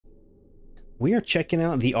We are checking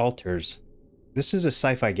out The Alters. This is a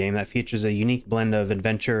sci-fi game that features a unique blend of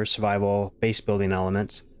adventure, survival, base building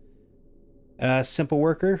elements. A simple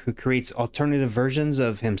worker who creates alternative versions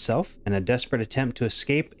of himself in a desperate attempt to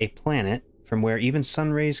escape a planet from where even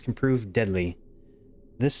sun rays can prove deadly.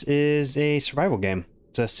 This is a survival game.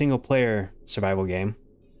 It's a single-player survival game.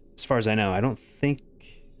 As far as I know, I don't think...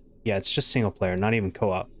 Yeah, it's just single-player, not even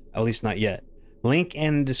co-op. At least not yet. Link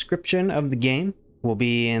and description of the game will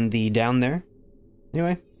be in the down there.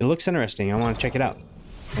 Anyway, it looks interesting. I want to check it out.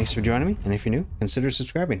 Thanks for joining me, and if you're new, consider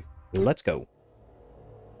subscribing. Let's go.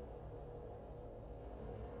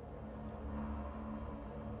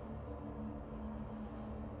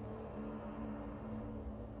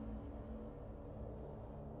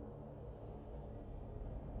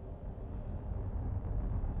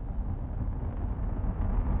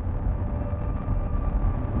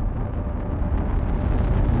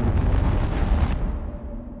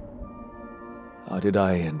 How did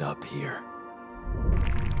I end up here?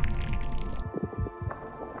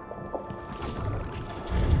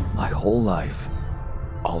 My whole life,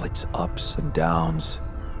 all its ups and downs,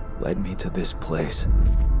 led me to this place.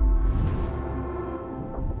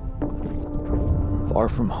 Far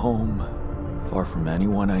from home, far from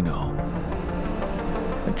anyone I know.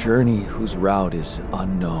 A journey whose route is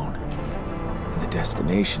unknown, and the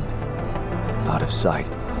destination out of sight.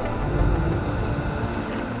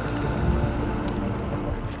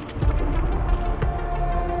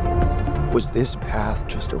 Was this path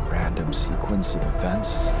just a random sequence of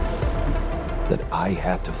events that I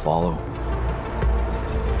had to follow?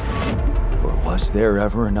 Or was there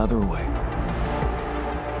ever another way?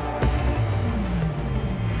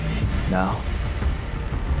 Now,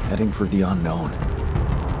 heading for the unknown.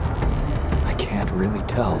 I can't really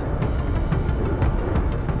tell.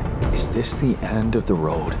 Is this the end of the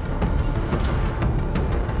road?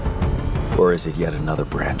 Or is it yet another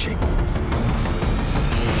branching?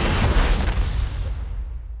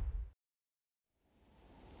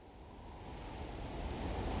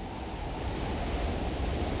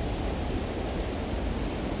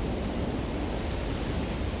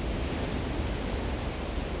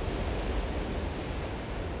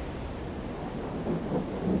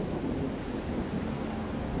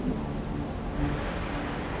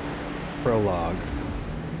 Prologue.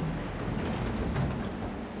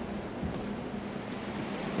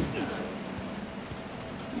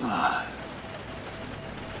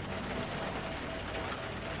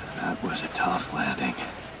 That was a tough landing.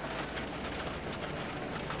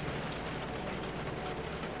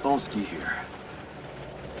 Dolski here.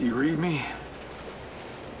 Do you read me?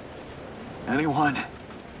 Anyone?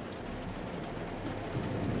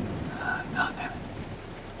 Nothing.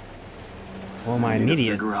 Well, my I need to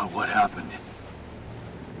immediate figure out what happened.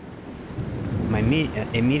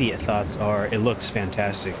 immediate thoughts are, it looks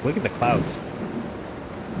fantastic. Look at the clouds.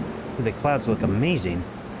 The clouds look amazing.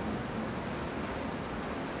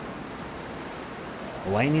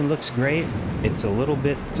 The lightning looks great. It's a little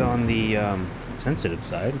bit on the sensitive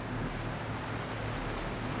side.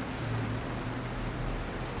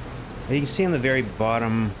 You can see on the very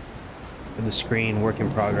bottom of the screen, work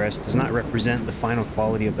in progress, does not represent the final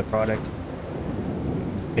quality of the product.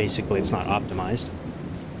 Basically, it's not optimized,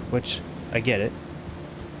 which I get it.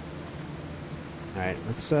 Alright,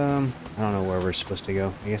 let's, I don't know where we're supposed to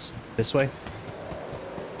go. I guess this way?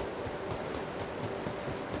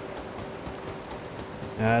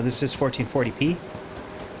 This is 1440p.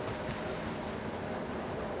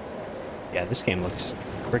 Yeah, this game looks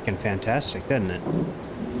freaking fantastic, doesn't it?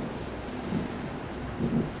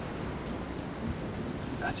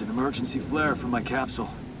 That's an emergency flare from my capsule.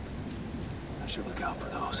 I should look out for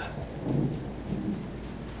those.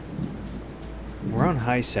 We're on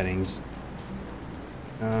high settings.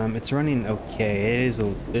 It's running okay.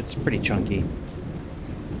 It's pretty chunky.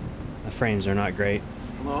 The frames are not great.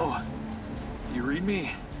 Hello? You read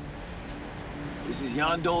me? This is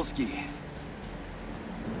Jan Dolski.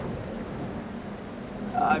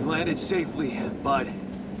 I've landed safely, but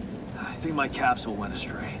I think my capsule went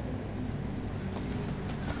astray.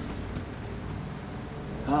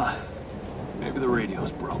 Maybe the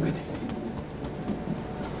radio's broken.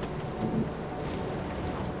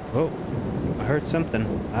 Oh, I heard something.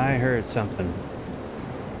 I heard something.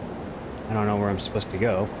 I don't know where I'm supposed to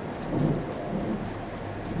go.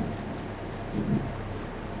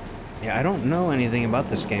 Yeah, I don't know anything about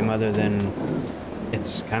this game other than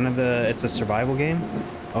it's kind of it's a survival game.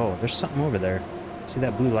 Oh, there's something over there. See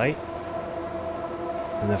that blue light?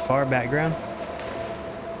 In the far background?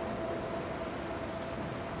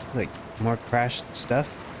 Like, more crashed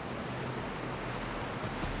stuff.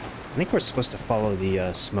 I think we're supposed to follow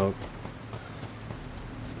the smoke.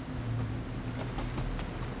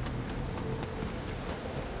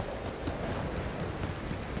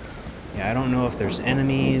 Yeah, I don't know if there's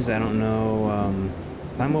enemies. I don't know.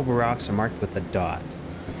 Climbable rocks are marked with a dot.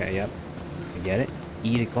 Okay, yep. I get it.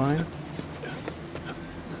 E to climb.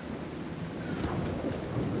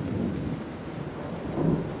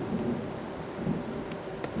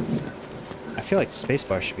 I feel like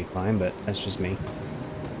spacebar should be climbed, but that's just me.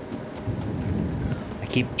 I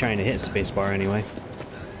keep trying to hit spacebar anyway.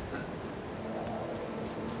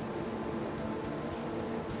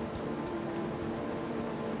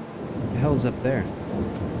 What the hell's up there?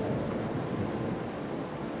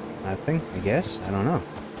 Nothing, I guess? I don't know.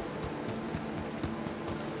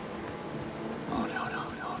 Oh,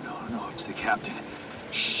 no, it's the captain.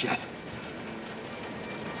 Shit.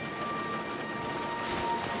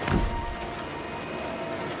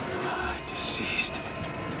 Deceased.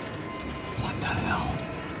 What the hell?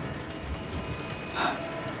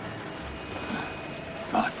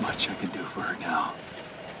 Not much I can do for her now.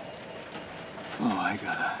 Oh, I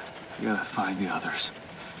gotta find the others.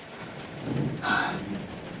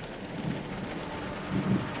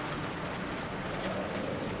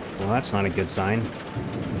 Well, that's not a good sign.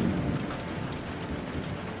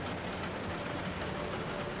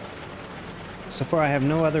 So far, I have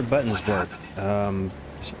no other buttons work.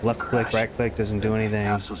 Left click, right click doesn't do anything.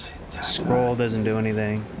 Scroll doesn't do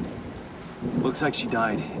anything. Looks like she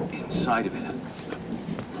died inside of it.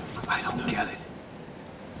 I don't get it.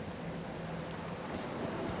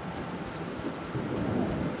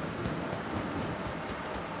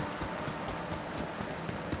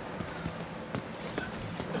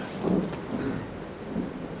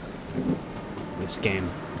 This game,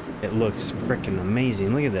 it looks freaking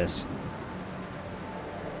amazing. Look at this.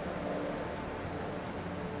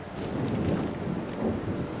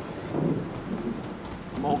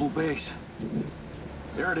 Mobile base.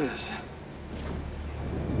 There it is.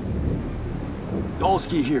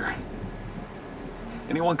 Dolski here.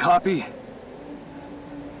 Anyone copy?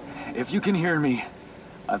 If you can hear me,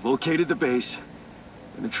 I've located the base.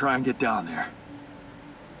 I'm gonna try and get down there.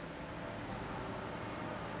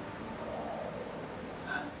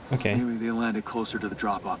 Okay. Maybe they landed closer to the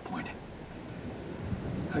drop-off point.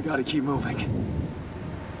 I gotta keep moving.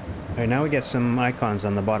 Alright, now we get some icons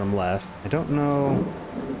on the bottom left. I don't know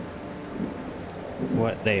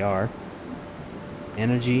what they are.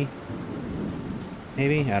 Energy?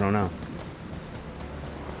 Maybe? I don't know.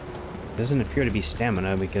 Doesn't appear to be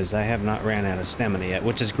stamina because I have not ran out of stamina yet,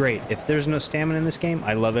 which is great. If there's no stamina in this game,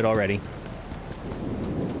 I love it already.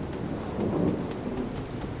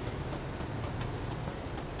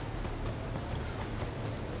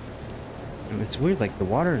 And it's weird, like the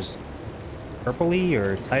water's purpley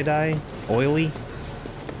or tie-dye, oily.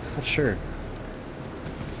 Not sure.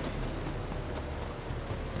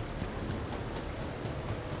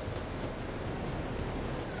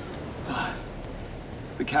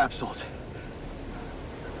 The capsules.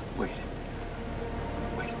 Wait.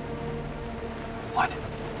 What?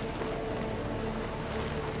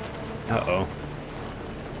 Uh-oh.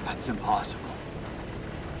 That's impossible.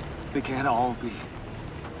 They can't all be.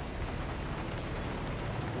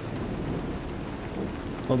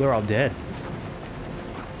 Well, they're all dead.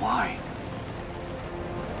 But why?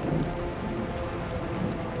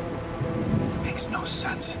 Makes no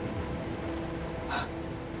sense.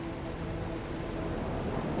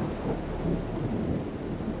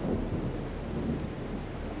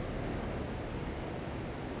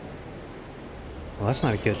 Well, that's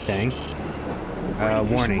not a good thing.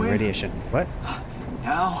 Warning, radiation. What?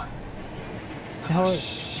 Now? The hell Oh, is...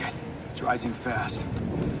 shit. It's rising fast.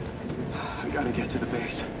 I gotta get to the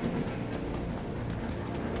base.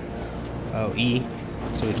 Oh, E.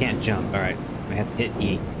 So we can't jump. Alright, we have to hit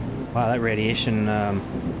E. Wow, that radiation,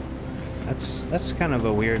 that's kind of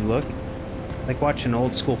a weird look. Like watching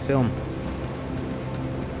old school film.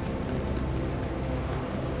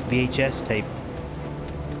 VHS tape.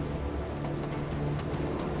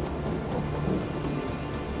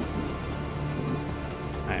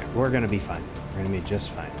 Alright, we're gonna be fine. We're gonna be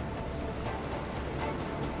just fine.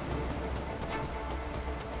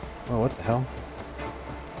 Oh, what the hell?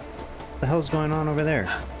 What the hell's going on over there?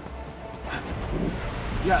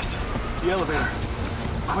 Yes, the elevator.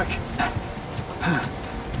 Quick.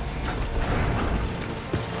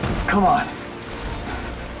 Come on.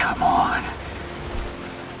 Come on.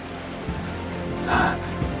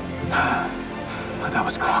 That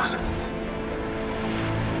was close.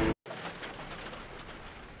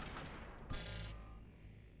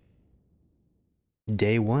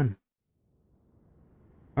 Day 1.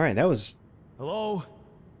 Alright, that was... Hello?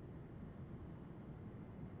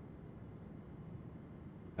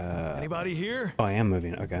 Anybody here? Oh, I am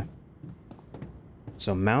moving. Okay.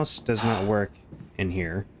 So mouse does not work in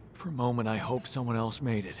here. For a moment, I hope someone else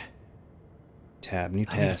made it. Tab, new I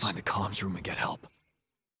need to task. find the comms room and get help.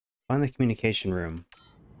 Find the communication room.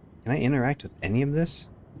 Can I interact with any of this?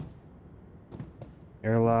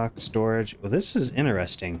 Airlock, storage. Well, this is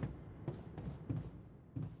interesting.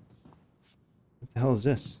 What the hell is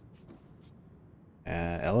this?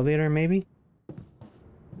 Elevator, maybe?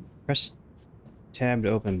 Press tab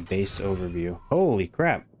to open base overview. Holy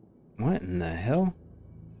crap. What in the hell?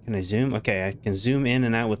 Can I zoom? Okay, I can zoom in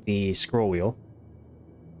and out with the scroll wheel.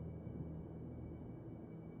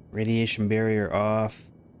 Radiation barrier off.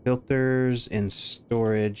 Filters in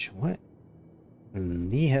storage. What in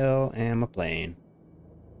the hell am I playing?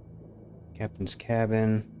 Captain's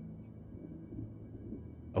cabin.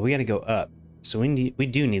 Oh, we gotta go up. So we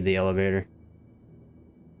do need the elevator.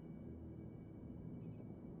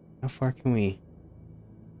 How far can we?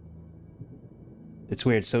 It's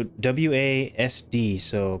weird. So WASD.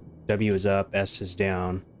 So W is up, S is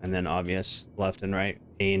down, and then obvious left and right,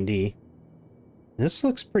 A and D. This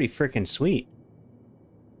looks pretty freaking sweet.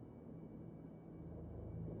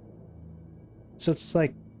 So it's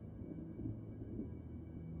like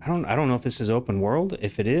I don't know if this is open world.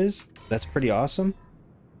 If it is, that's pretty awesome.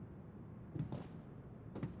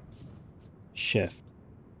 Shift.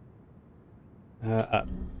 Up.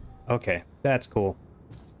 Okay, that's cool.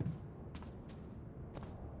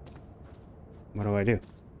 What do I do?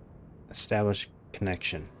 Establish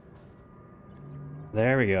connection.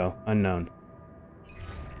 There we go. Unknown.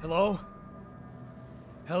 Hello?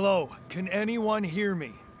 Hello? Can anyone hear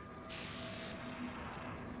me?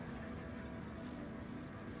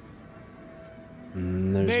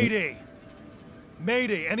 Mayday!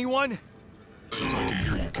 Mayday, anyone? I can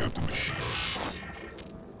hear you, Captain.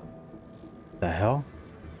 The hell?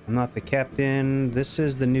 I'm not the captain. This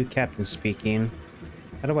is the new captain speaking.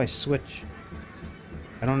 How do I switch?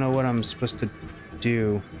 I don't know what I'm supposed to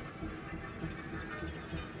do.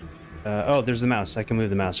 Oh, there's the mouse. I can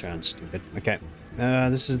move the mouse around. Stupid. Okay.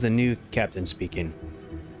 This is the new captain speaking.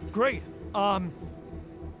 Great.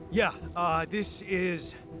 This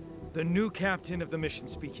is the new captain of the mission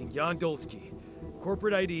speaking, Jan Dolski.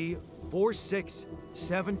 Corporate ID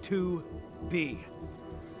 4672B.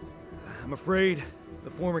 I'm afraid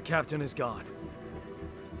the former captain is gone,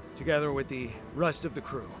 together with the rest of the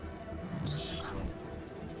crew.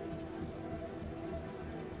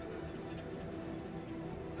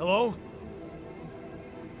 Hello? What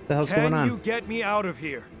the hell's going on? Can you get me out of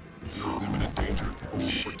here? You're in imminent danger. Only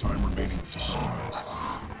short time remaining to sunrise.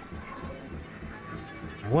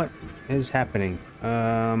 What is happening?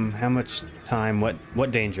 How much time?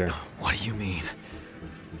 What danger? What do you mean?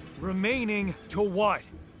 Remaining to what?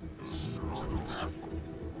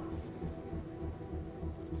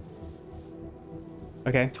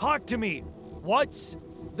 Okay. Talk to me. What's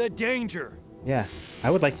the danger? Yeah, I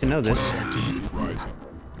would like to know this. Activity rising.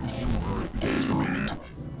 4 days remaining.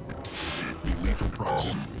 Be lethal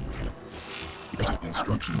proximity. Exit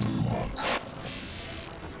instructions and logs.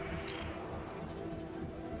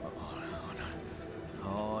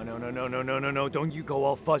 Oh, no. Don't you go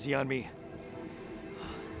all fuzzy on me.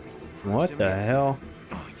 What the hell?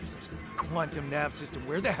 Oh, useless quantum nav system.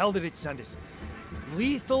 Where the hell did it send us?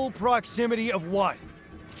 Lethal proximity of what?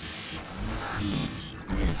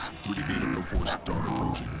 CLONES, Brigadier Air Force star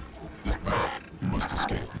approaching. Dispatch, you must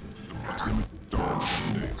escape. The proximity star in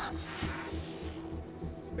 7 days.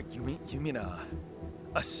 You mean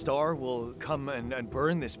a star will come and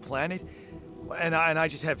burn this planet? And I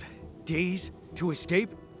just have days to escape?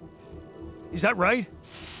 Is that right?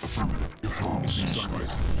 Affirmative. Mission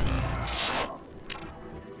sunrise.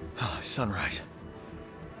 Sunrise.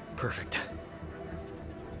 Perfect.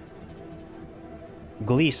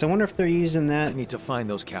 Gleese, I wonder if they're using I that. need to find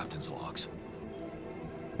those captain's logs.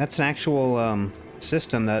 That's an actual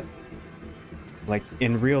system that, like,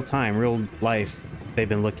 in real time, real life, they've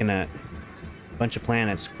been looking at a bunch of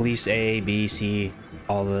planets. Gleese A, B, C,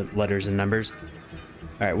 all the letters and numbers.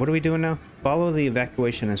 Alright, what are we doing now? Follow the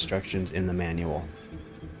evacuation instructions in the manual.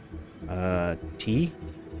 T?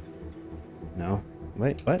 No.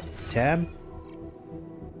 Wait, what? Tab?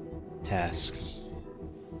 Tasks.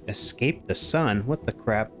 Escape the sun? What the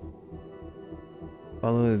crap?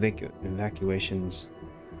 Follow the evacuations.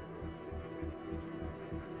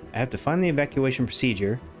 I have to find the evacuation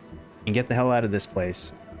procedure and get the hell out of this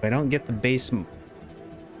place. If I don't get the base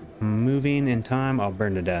moving in time, I'll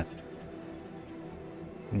burn to death.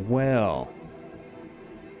 Well.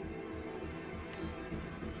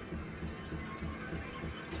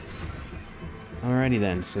 Alrighty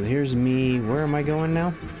then, so here's me. Where am I going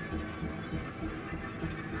now?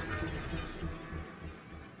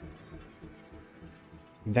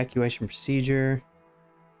 Evacuation procedure.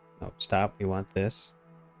 Oh, stop. We want this.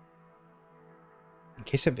 In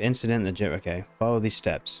case of incident in the gym, okay, follow these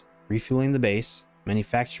steps. Refueling the base,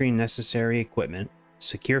 manufacturing necessary equipment,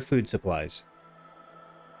 secure food supplies.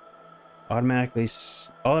 Automatically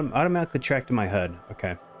track to my HUD.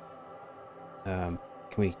 Okay. Can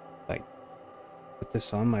we, like, put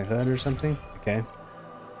this on my HUD or something? Okay.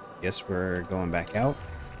 Guess we're going back out.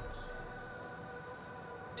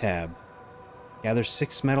 Tab. Gather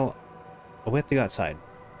 6 metal. Oh, we have to go outside.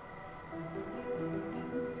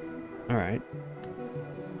 Alright.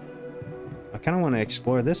 I kind of want to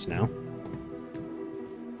explore this now.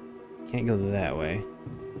 Can't go that way.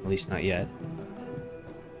 At least not yet.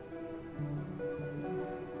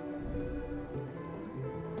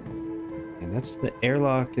 And that's the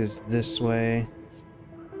airlock is this way.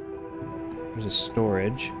 There's a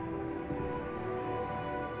storage.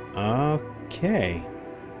 Okay.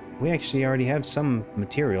 We actually already have some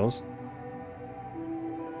materials.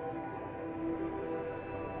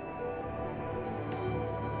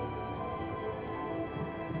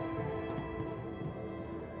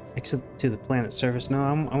 Exit to the planet's surface. No,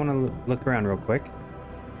 I want to look around real quick.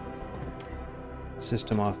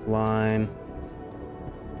 System offline.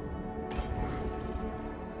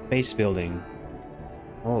 Base building.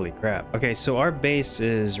 Holy crap. Okay, so our base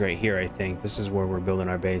is right here, I think. This is where we're building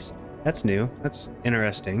our base. That's new. That's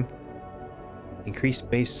interesting. Increase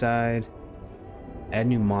base side. Add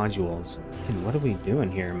new modules. Dude, what are we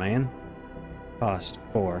doing here, man? Cost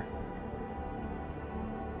 4.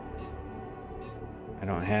 I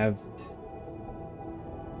don't have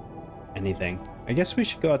anything. I guess we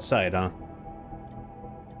should go outside, huh?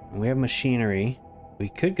 We have machinery. We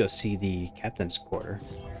could go see the captain's quarter.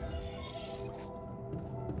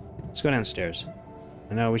 Let's go downstairs.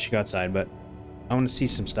 I know we should go outside, but I want to see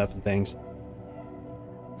some stuff and things.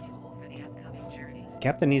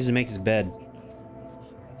 Captain needs to make his bed.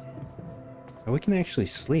 Oh, we can actually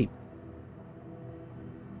sleep.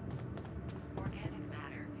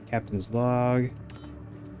 Captain's log.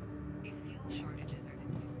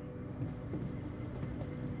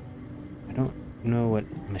 I don't know what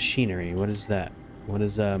machinery. What is that? What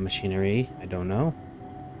is machinery? I don't know.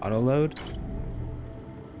 Auto load.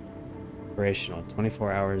 Operational.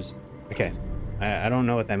 24 hours. Okay. I don't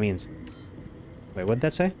know what that means. Wait, what did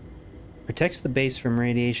that say? Protects the base from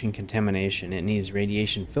radiation contamination. It needs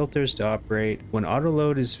radiation filters to operate. When auto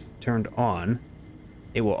load is turned on,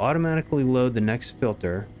 it will automatically load the next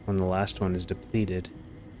filter when the last one is depleted.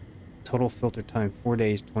 Total filter time 4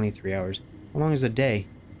 days, 23 hours. How long is a day?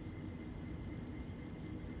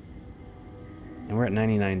 And we're at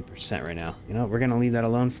 99% right now. You know, we're going to leave that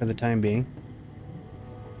alone for the time being.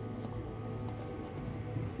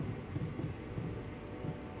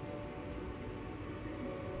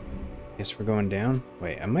 Guess we're going down.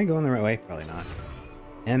 Wait, am I going the right way? Probably not.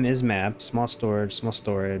 M is map. Small storage, small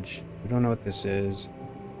storage. We don't know what this is.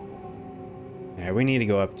 Yeah, we need to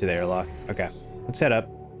go up to the airlock. Okay, let's head up.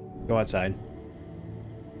 Go outside.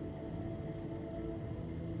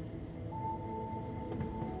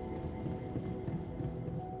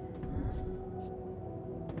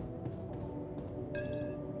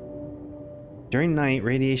 During night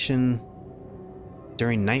radiation,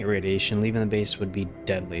 leaving the base would be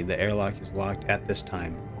deadly. The airlock is locked at this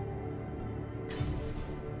time.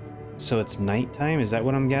 So it's nighttime? Is that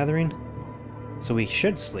what I'm gathering? So we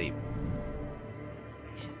should sleep.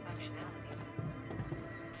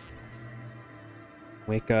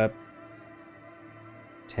 Wake up.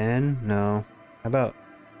 10? No. How about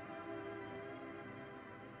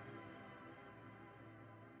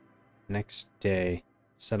next day?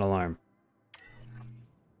 Set alarm.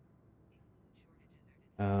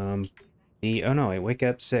 Oh no, wait, wake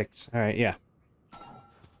up 6. Alright, yeah. I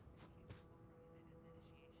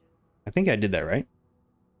think I did that right.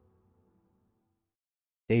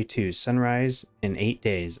 Day 2, sunrise in 8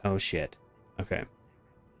 days. Oh shit. Okay.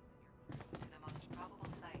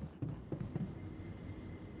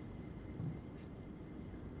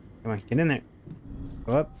 Come on, get in there.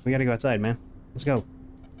 Go up. We gotta go outside, man. Let's go.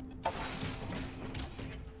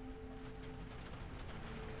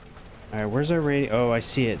 Alright, where's our radio? Oh, I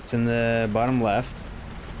see it. It's in the bottom left.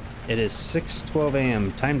 It is 6:12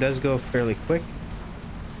 a.m. Time does go fairly quick.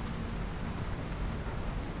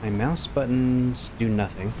 My mouse buttons do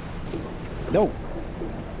nothing. No!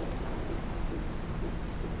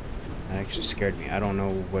 That actually scared me. I don't know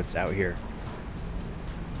what's out here.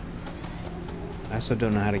 I also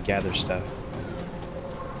don't know how to gather stuff.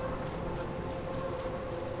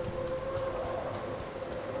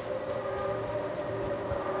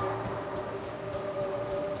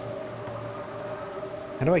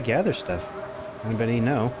 How do I gather stuff? Anybody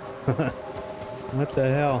know? What the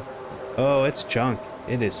hell? Oh, it's chunk.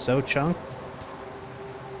 It is so chunk.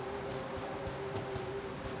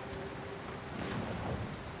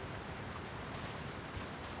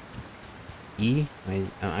 E?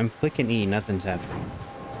 I'm clicking E, nothing's happening.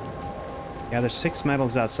 Yeah, there's 6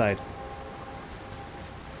 metals outside.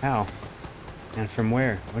 How? And from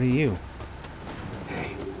where? What are you?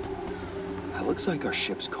 Hey, that looks like our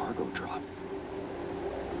ship's cargo drop.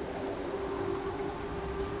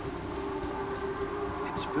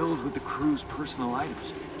 It's filled with the crew's personal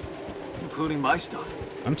items, including my stuff.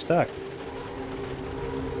 I'm stuck.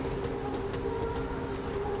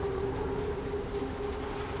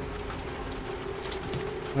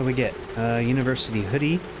 What do we get? University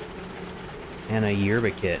hoodie and a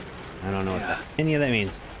yerba kit. I don't know what any of that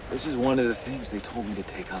means. This is one of the things they told me to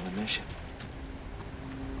take on the mission.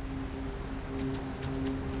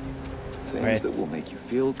 Things that will make you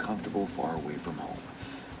feel comfortable far away from home.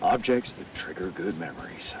 Objects that trigger good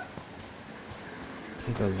memories.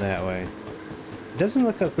 We'll go that way. It doesn't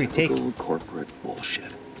look like we take Typical corporate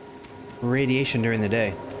bullshit. radiation during the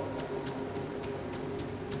day.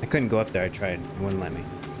 I couldn't go up there. I tried. It wouldn't let me.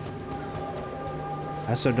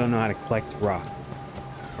 I also don't know how to collect rock.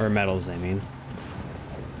 Or metals, I mean.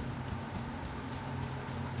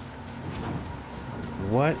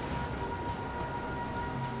 What?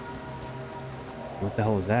 What the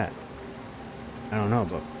hell is that? I don't know,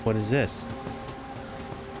 but what is this?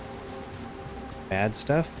 Bad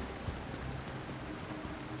stuff?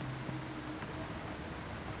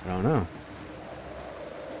 I don't know.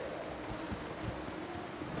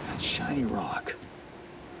 That shiny rock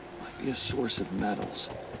might be a source of metals.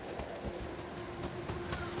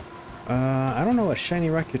 I don't know what shiny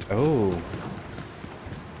rock you're... Oh.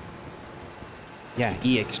 Yeah,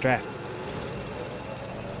 E extract.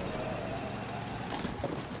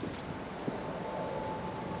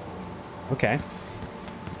 Okay.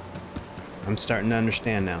 I'm starting to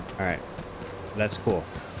understand now. Alright. That's cool.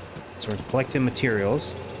 So we're collecting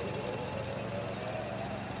materials.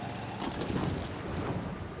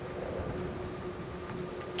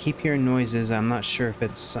 Keep hearing noises. I'm not sure if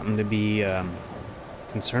it's something to be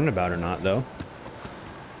concerned about or not, though.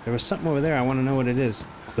 There was something over there. I want to know what it is.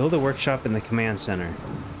 Build a workshop in the command center.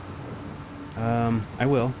 I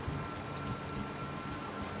will.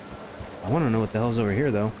 I want to know what the hell's over here,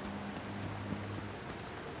 though.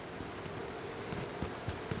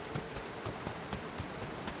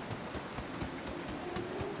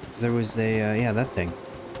 There was a, yeah, that thing.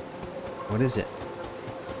 What is it?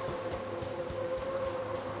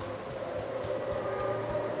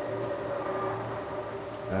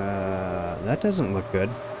 That doesn't look good.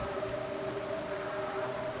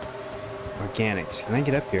 Organics. Can I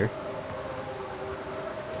get up here?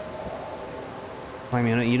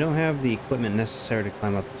 Climbing. You don't have the equipment necessary to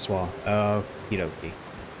climb up this wall. Okie dokie.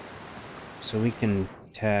 So we can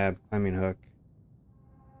tab climbing hook.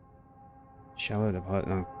 Shallow deposit.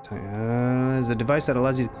 No, is a device that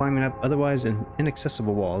allows you to climb up otherwise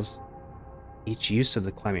inaccessible walls. Each use of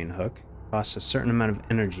the climbing hook costs a certain amount of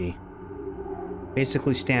energy.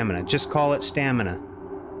 Basically stamina. Just call it stamina.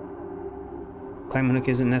 Climbing hook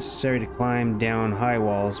isn't necessary to climb down high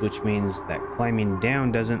walls, which means that climbing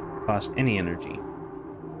down doesn't cost any energy.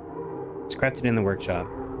 It's crafted in the workshop.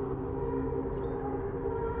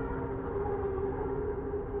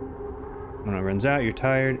 When it runs out, you're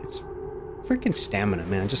tired. It's freaking stamina,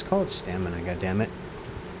 man. Just call it stamina, goddammit.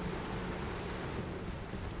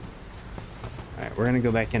 Alright, we're gonna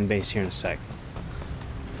go back in base here in a sec.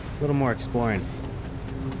 A little more exploring.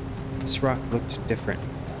 This rock looked different.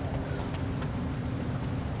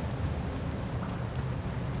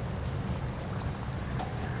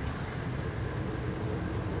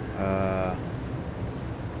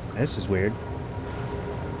 This is weird.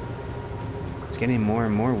 It's getting more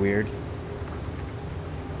and more weird.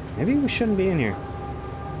 Maybe we shouldn't be in here.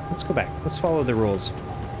 Let's go back. Let's follow the rules.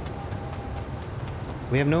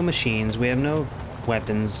 We have no machines. We have no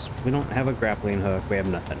weapons. We don't have a grappling hook. We have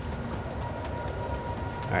nothing.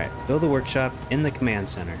 Alright, build a workshop in the command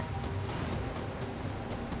center.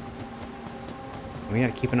 We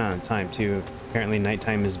gotta keep an eye on time, too. Apparently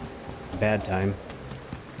nighttime is bad time.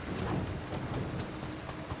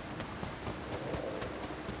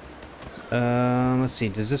 Let's see.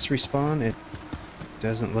 Does this respawn? It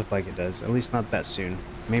doesn't look like it does. At least not that soon.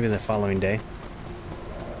 Maybe the following day.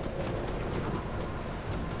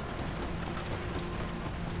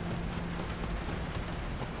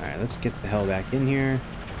 Alright, let's get the hell back in here.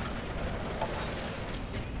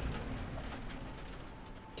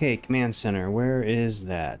 Okay, command center. Where is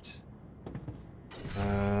that?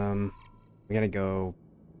 We gotta go...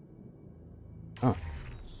 Oh.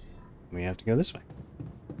 We have to go this way.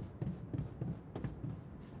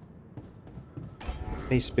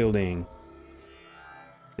 Base building.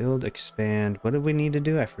 Build, expand. What did we need to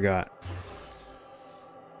do? I forgot.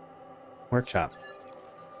 Workshop.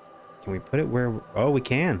 Can we put it where... Oh, we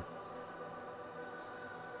can.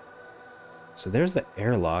 So there's the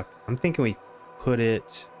airlock. I'm thinking we put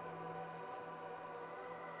it...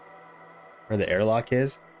 where the airlock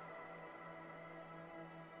is.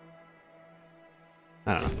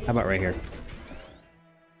 I don't know. How about right here?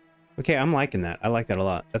 Okay, I'm liking that. I like that a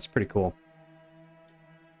lot. That's pretty cool.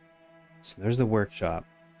 So there's the workshop.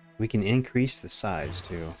 We can increase the size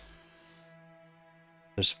too.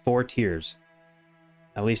 There's 4 tiers.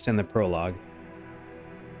 At least in the prologue.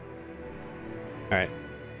 Alright.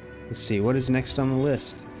 Let's see. What is next on the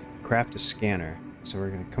list? Craft a scanner. So we're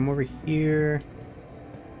going to come over here.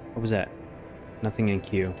 What was that? Nothing in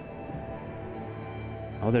queue.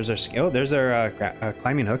 Oh, there's our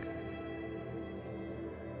climbing hook.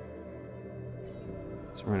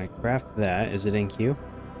 So we're going to craft that. Is it in queue?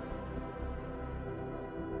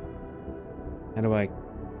 How do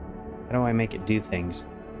I make it do things?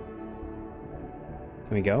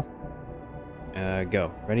 Can we go?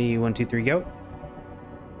 Go. Ready? 1, 2, 3, go.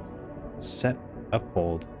 Set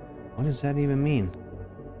uphold. What does that even mean?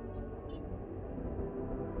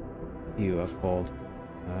 You uphold.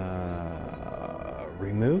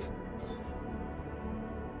 Remove?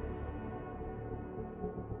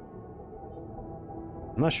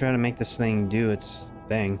 I'm not sure how to make this thing do its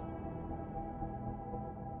thing.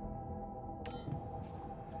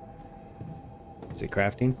 Is it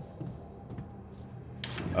crafting?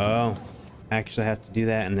 Oh, I actually have to do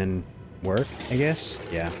that and then work, I guess?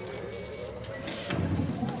 Yeah.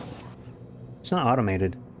 It's not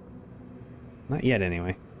automated. Not yet,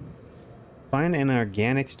 anyway. Find an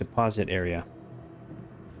organics deposit area.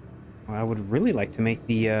 Well, I would really like to make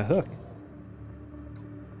the hook.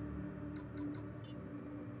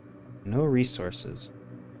 No resources.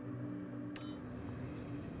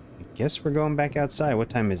 I guess we're going back outside. What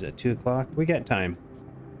time is it? 2 o'clock? We got time.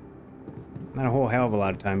 Not a whole hell of a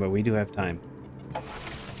lot of time, but we do have time.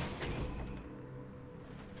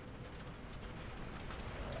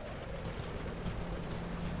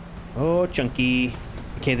 Oh, chunky.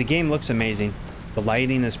 Okay, the game looks amazing. The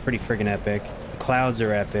lighting is pretty friggin' epic. The clouds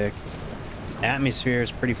are epic. The atmosphere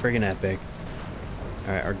is pretty friggin' epic.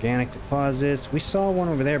 Alright, organic deposits. We saw one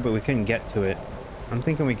over there, but we couldn't get to it. I'm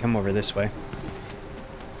thinking we come over this way.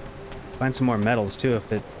 Find some more metals, too,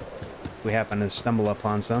 if we happen to stumble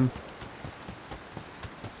upon some.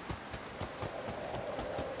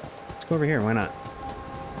 Let's go over here, why not?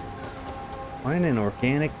 Find an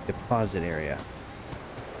organic deposit area.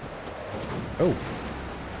 Oh.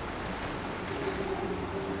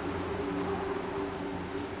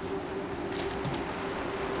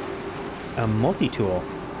 A multi-tool.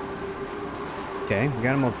 Okay, we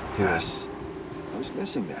got a multi-tool. Yes. I was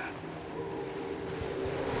missing that.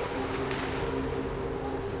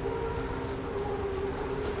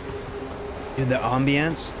 Dude, the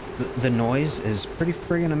ambience, the noise is pretty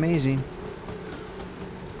friggin' amazing.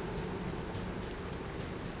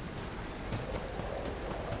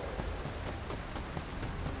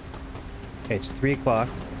 Okay, it's 3 o'clock.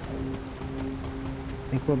 I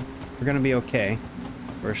think we're gonna be okay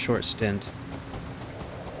for a short stint.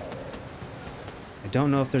 I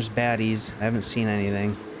don't know if there's baddies. I haven't seen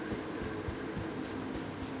anything.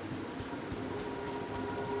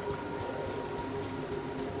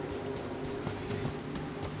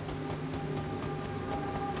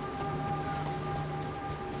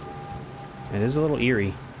 It is a little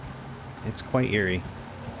eerie. It's quite eerie.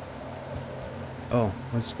 Oh,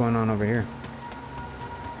 what's going on over here?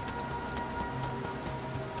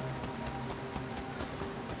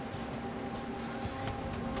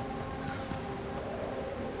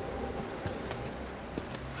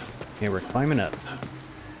 Okay, we're climbing up.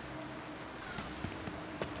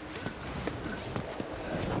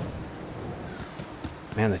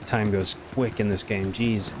 Man, the time goes quick in this game.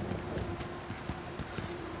 Jeez.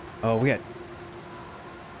 Oh, we got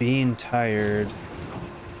being tired.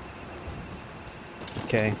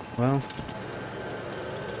 Okay, well,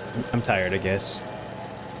 I'm tired, I guess.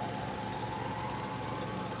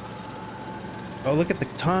 Oh, look at the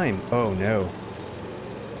time. Oh, no.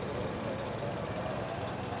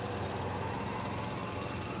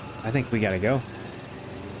 I think we gotta go.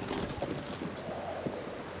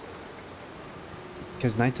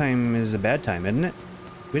 Because nighttime is a bad time, isn't it?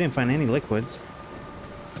 We didn't find any liquids.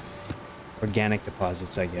 Organic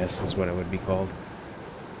deposits, I guess, is what it would be called.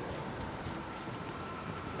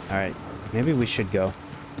 Alright, maybe we should go.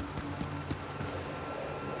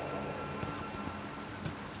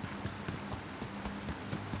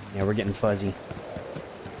 Yeah, we're getting fuzzy.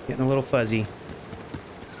 Getting a little fuzzy.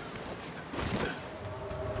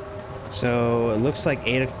 So it looks like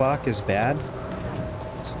 8 o'clock is bad.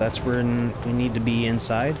 So that's where we need to be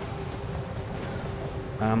inside.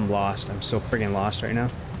 I'm lost. I'm so friggin' lost right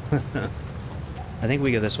now. I think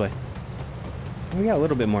we go this way. We got a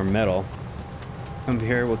little bit more metal. Come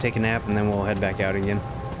here, we'll take a nap, and then we'll head back out again.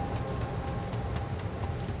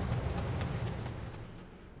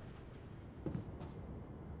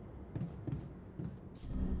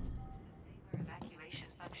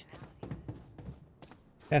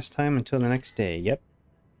 Past time until the next day. Yep.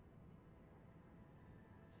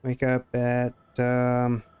 Wake up at,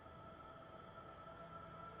 I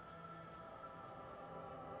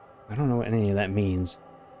don't know what any of that means.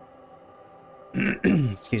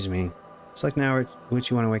 Excuse me. Select an hour which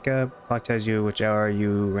you want to wake up. Clock tells you which hour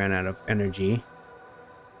you ran out of energy.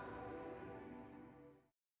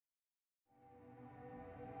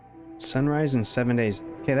 Sunrise in 7 days.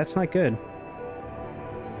 Okay, that's not good.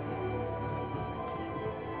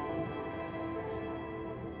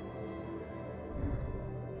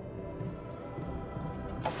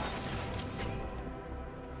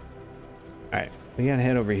 Alright, we gotta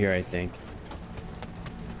head over here, I think.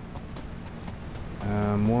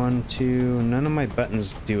 1, 2... None of my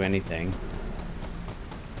buttons do anything.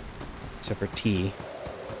 Except for T.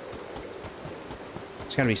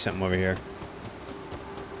 There's gotta be something over here.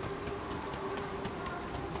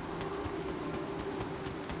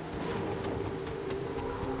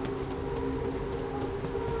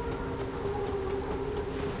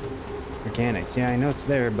 Organics. Yeah, I know it's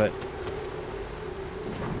there, but...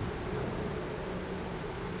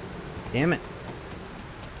 Damn it.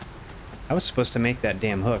 I was supposed to make that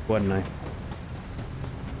damn hook, wasn't I?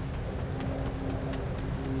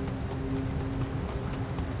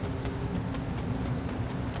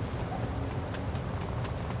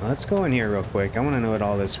 Well, let's go in here real quick. I want to know what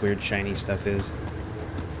all this weird shiny stuff is.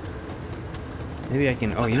 Maybe I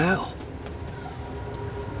can... Oh, you know what?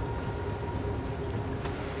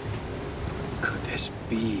 Could this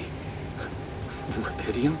be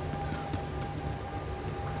rubidium?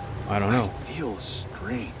 I don't know. It feels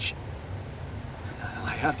strange.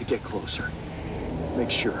 I have to get closer. Make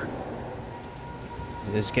sure.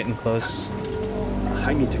 It is getting close.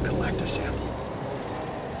 I need to collect a sample.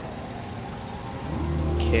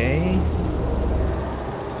 Okay.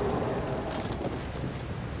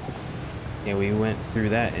 Yeah, we went through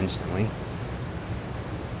that instantly.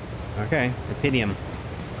 Okay, rubidium.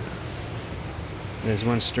 There's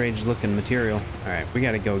one strange looking material. Alright, we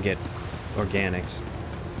gotta go get organics.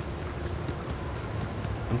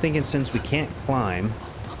 I'm thinking since we can't climb...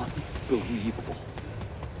 Unbelievable.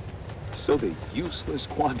 So the useless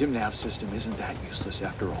quantum nav system isn't that useless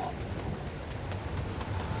after all.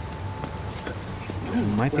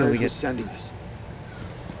 Might be able to get... sending us.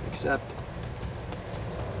 Except...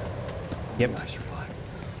 Yep. I survived.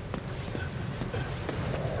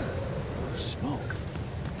 Oh, smoke.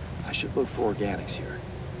 I should look for organics here.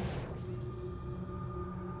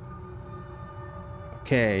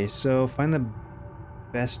 Okay, so find the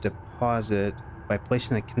best deposit by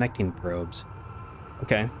placing the connecting probes.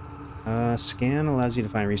 Okay. Scan allows you to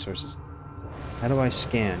find resources. How do I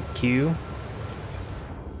scan? Q?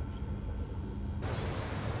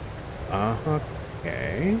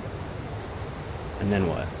 Okay. And then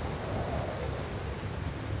what?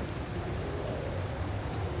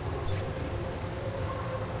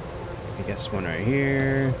 I guess one right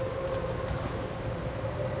here.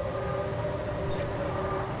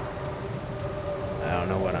 I don't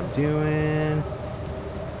know what I'm doing.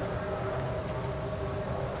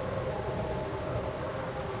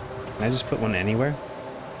 Can I just put one anywhere?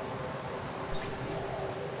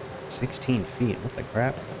 16 feet. What the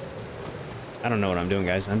crap? I don't know what I'm doing,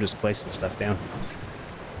 guys. I'm just placing stuff down.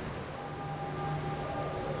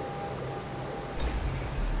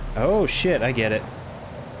 Oh, shit. I get it.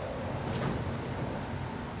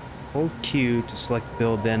 Hold Q to select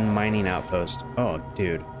build, then mining outpost. Oh,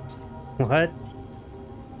 dude. What?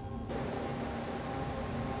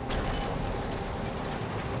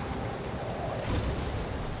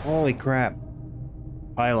 Holy crap.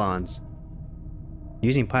 Pylons.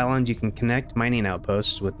 Using pylons, you can connect mining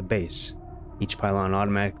outposts with the base. Each pylon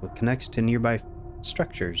automatically connects to nearby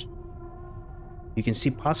structures. You can see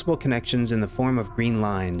possible connections in the form of green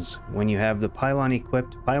lines. When you have the pylon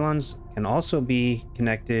equipped, pylons can also be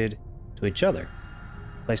connected to each other.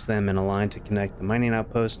 Place them in a line to connect the mining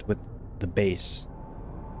outpost with the base.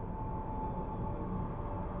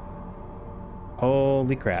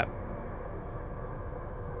 Holy crap.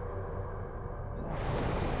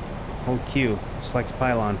 Hold Q. Select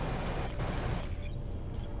pylon.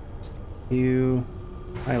 You...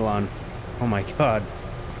 Pylon. Oh my god.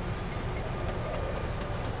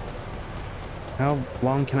 How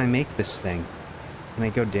long can I make this thing? Can I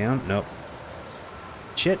go down? Nope.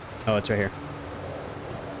 Shit. Oh, it's right here.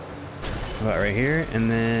 How about right here? And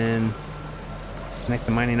then... connect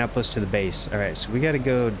the mining outpost to the base. Alright, so we gotta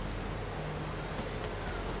go...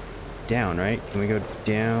 down, right? Can we go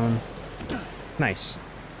down? Nice.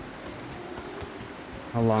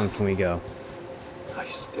 How long can we go? I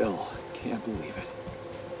still can't believe it.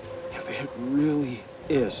 If it really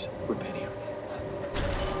is rubidium,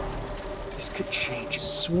 this could change.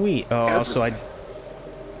 Sweet. Oh, also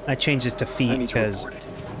I changed it to feet because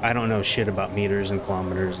I don't know shit about meters and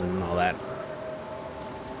kilometers and all that.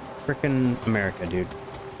 Frickin' America, dude.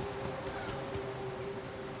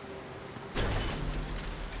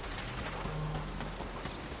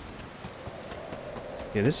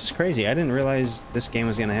 Yeah, this is crazy. I didn't realize this game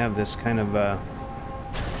was gonna have this kind of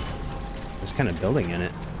building in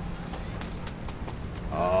it.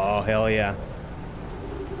 Oh, hell yeah.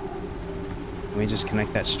 Can we just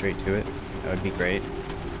connect that straight to it? That would be great.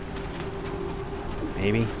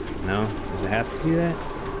 Maybe? No? Does it have to do that?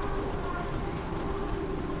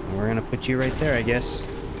 We're gonna put you right there, I guess.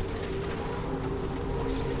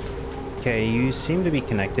 Okay, you seem to be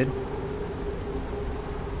connected.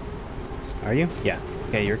 Are you? Yeah.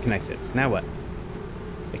 Okay, you're connected. Now what?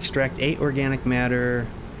 Extract 8 organic matter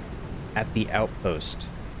at the outpost.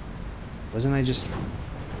 Wasn't I just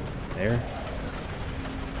there?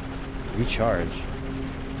 Recharge.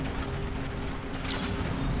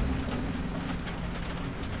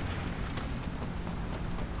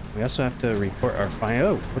 We also have to report our find.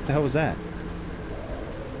 Oh, what the hell was that?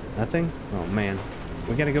 Nothing? Oh man.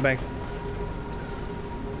 We gotta go back.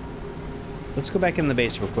 Let's go back in the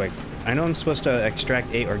base real quick. I know I'm supposed to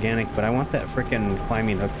extract 8 organic, but I want that frickin'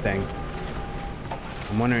 climbing hook thing.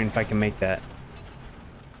 I'm wondering if I can make that.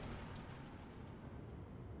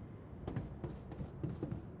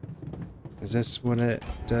 Is this what it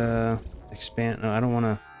expand? No, I don't want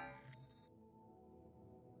to.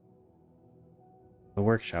 The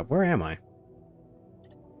workshop. Where am I?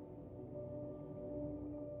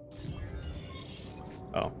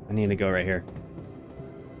 Oh, I need to go right here.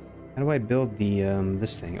 How do I build the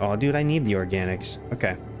this thing? Oh, dude, I need the organics.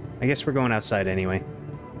 Okay, I guess we're going outside anyway.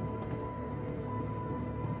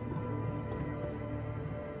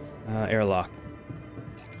 Airlock.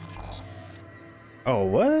 Oh,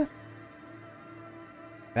 what?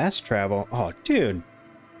 Fast travel? Oh, dude.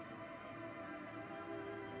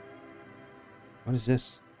 What is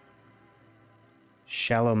this?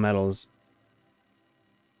 Shallow metals.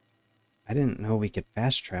 I didn't know we could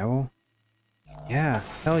fast travel. Yeah,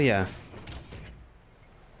 hell yeah.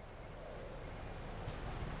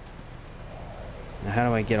 Now how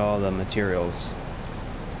do I get all the materials?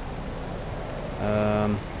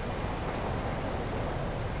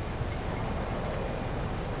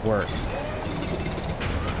 Work.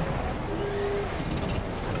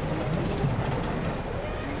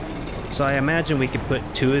 So I imagine we could put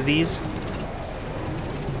 2 of these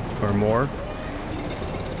or more.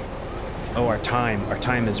 Oh, our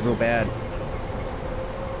time is real bad.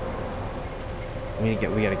 We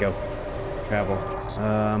gotta go. Travel.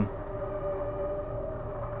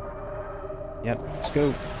 Yep, let's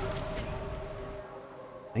go.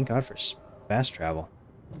 Thank God for fast travel.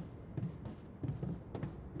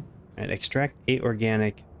 Alright, extract 8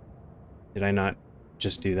 organic. Did I not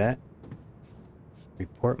just do that?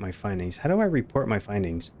 Report my findings. How do I report my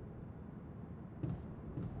findings?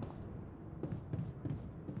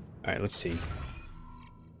 Alright, let's see.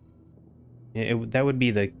 Yeah, that would be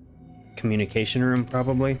the communication room,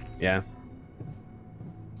 probably. Yeah.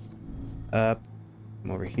 Up.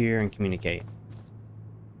 Come over here and communicate.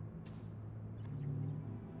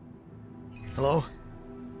 Hello?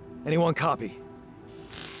 Anyone copy?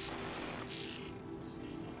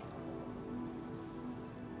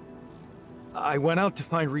 I went out to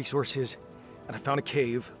find resources, and I found a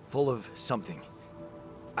cave full of something.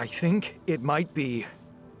 I think it might be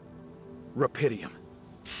rubidium.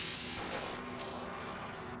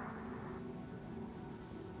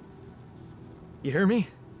 You hear me?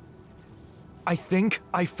 I think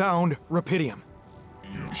I found rubidium.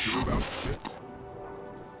 You sure about it?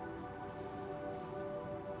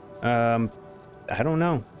 I don't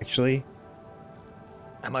know, actually.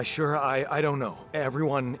 Am I sure? I don't know.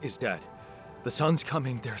 Everyone is dead. The sun's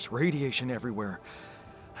coming, there's radiation everywhere.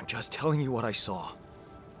 I'm just telling you what I saw.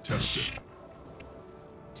 Test it.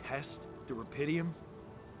 Test the rubidium?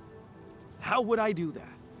 How would I do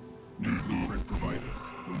that? New blueprint provided.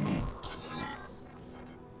 The womb.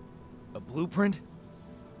 A blueprint?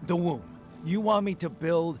 The womb. You want me to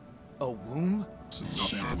build A womb? Some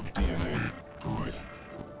sample of DNA. Correct.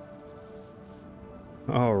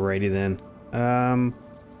 Alrighty then.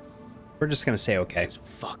 We're just gonna say okay. This is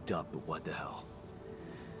fucked up, but what the hell?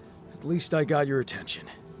 At least I got your attention.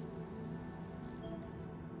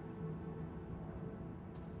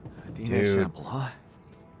 A DNA Dude. sample, huh?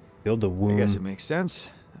 Build a womb. I guess it makes sense.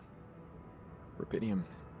 Rubidium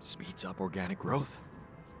speeds up organic growth.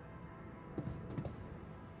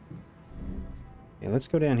 Yeah, let's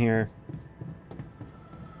go down here.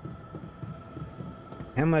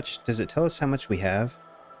 How much does it tell us how much we have?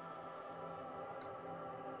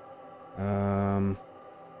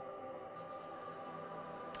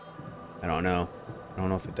 I don't know. I don't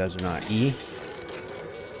know if it does or not. E?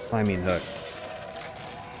 Climbing hook.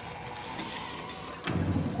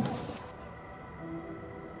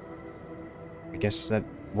 I guess that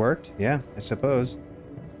worked. Yeah, I suppose.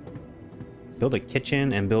 Build a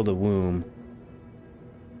kitchen and build a womb.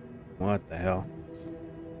 What the hell?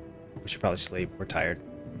 We should probably sleep. We're tired.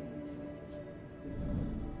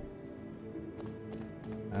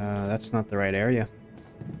 That's not the right area.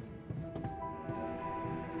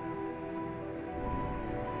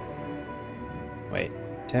 Wait.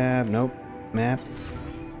 Tab. Nope. Map.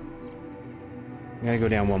 I gotta go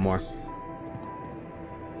down one more.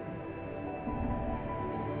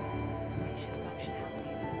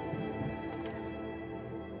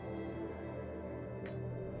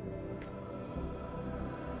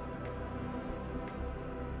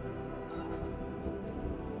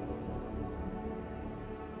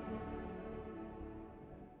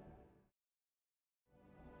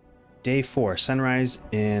 Day 4, sunrise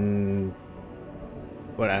in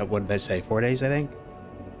what did I say? 4 days, I think.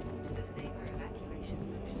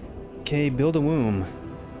 Okay, build a womb.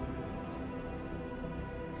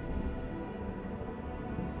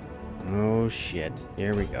 Oh shit!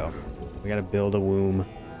 Here we go. We gotta build a womb.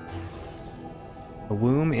 A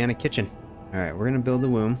womb and a kitchen. All right, we're gonna build a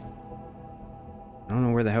womb. I don't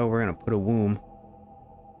know where the hell we're gonna put a womb.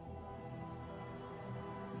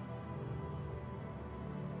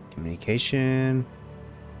 Communication.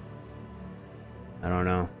 I don't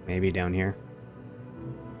know. Maybe down here.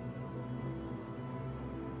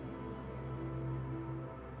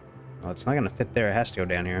 Well, it's not going to fit there. It has to go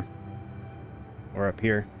down here. Or up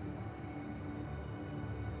here.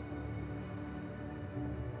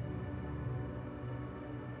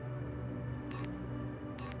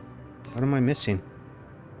 What am I missing?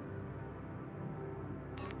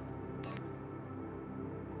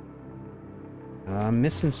 I'm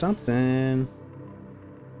missing something.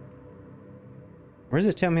 Where does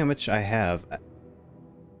it tell me how much I have?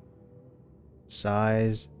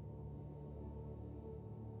 Size.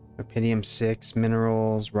 Rubidium 6,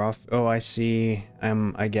 minerals, raw. Oh, I see.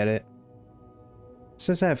 I get it. It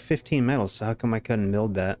says I have 15 metals, so how come I couldn't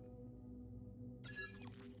build that?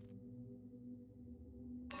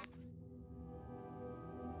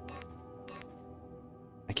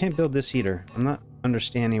 I can't build this either. I'm not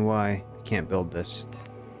understanding why I can't build this.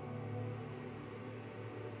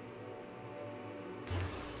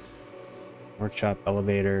 Workshop,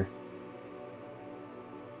 elevator.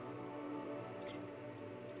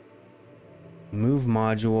 Move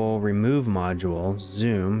module, remove module,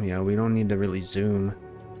 zoom. Yeah, we don't need to really zoom.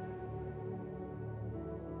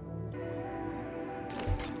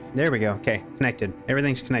 There we go. Okay, connected.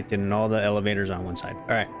 Everything's connected and all the elevators on one side. All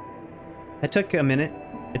right. That took a minute.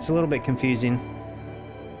 It's a little bit confusing,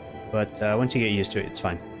 but once you get used to it, it's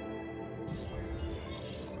fine.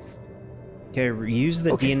 Okay, use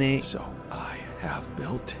the DNA. So I have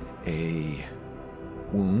built a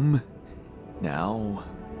womb. Now,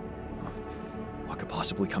 what could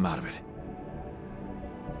possibly come out of it?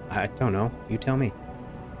 I don't know. You tell me.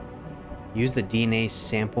 Use the DNA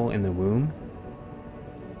sample in the womb.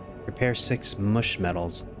 Prepare 6 mush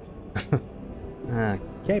metals.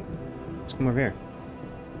 Okay, let's come over here.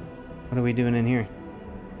 What are we doing in here?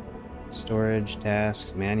 Storage,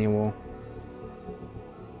 tasks, manual.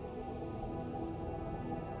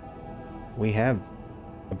 We have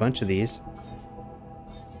a bunch of these.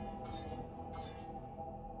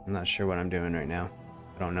 I'm not sure what I'm doing right now.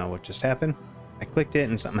 I don't know what just happened. I clicked it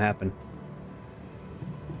and something happened.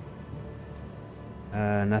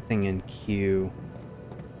 Nothing in queue.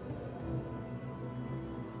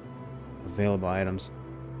 Available items.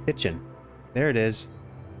 Kitchen. There it is.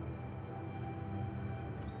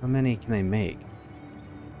 How many can I make?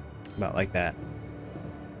 About like that.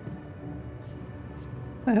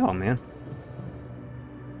 What the hell, man?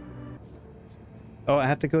 Oh, I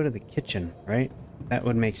have to go to the kitchen, right? That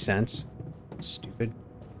would make sense. Stupid.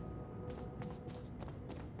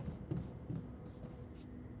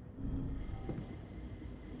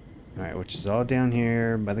 Alright, which is all down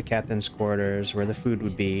here by the captain's quarters, where the food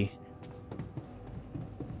would be.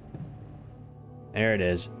 There it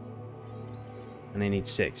is. And I need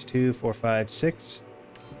 6. 2, 4, 5, 6.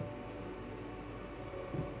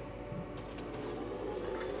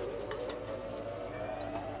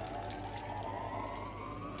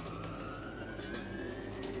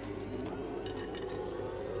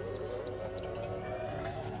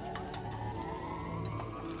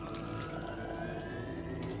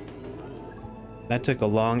 That took a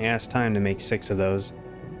long ass time to make 6 of those.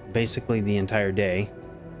 Basically the entire day.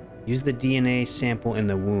 Use the DNA sample in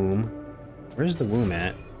the womb. Where's the womb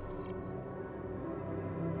at?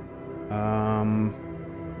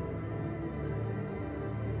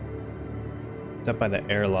 It's up by the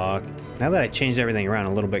airlock. Now that I changed everything around,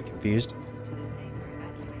 I'm a little bit confused.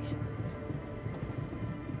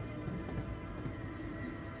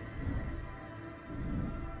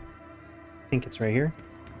 I think it's right here.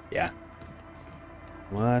 Yeah.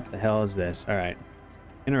 What the hell is this? Alright.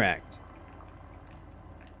 Interact.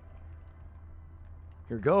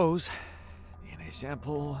 Here goes. DNA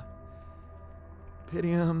sample.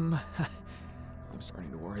 Pydium. I'm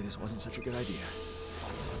starting to worry this wasn't such a good idea.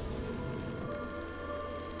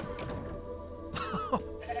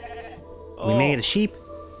 We made a sheep.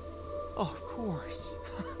 Oh, of course.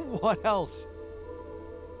 What else?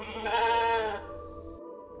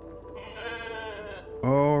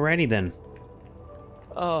 Alrighty then.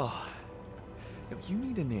 Oh, you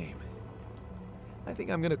need a name. I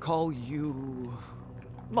think I'm gonna call you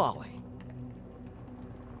Molly.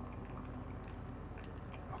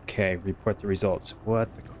 Okay, report the results.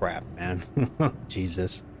 What the crap, man.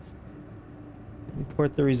 Jesus.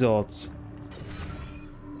 Report the results.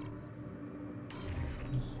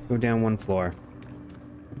 Go down 1 floor.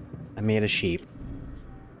 I made a sheep.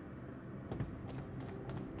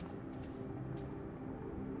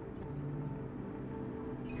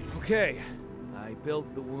 Okay, I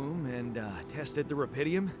built the womb and tested the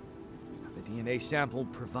rapidium. The DNA sample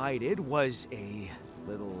provided was a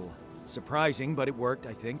little surprising, but it worked,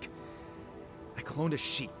 I think. I cloned a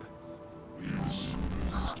sheep.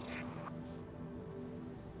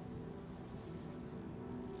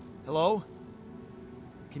 Hello?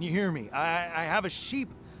 Can you hear me? I have a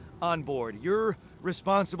sheep on board. You're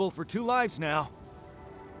responsible for 2 lives now.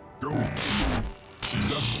 Go.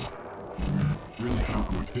 Successful. Really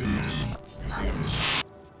helped with this.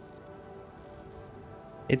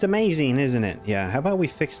 It's amazing, isn't it? Yeah, how about we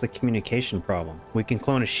fix the communication problem? We can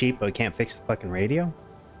clone a sheep, but we can't fix the fucking radio?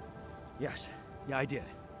 Yes. Yeah, I did.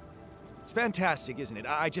 It's fantastic, isn't it?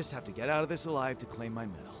 I just have to get out of this alive to claim my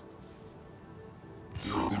medal.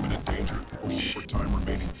 You're in imminent danger. Only short time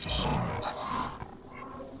remaining to sunrise.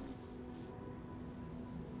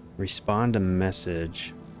 Respond to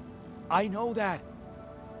message. I know that.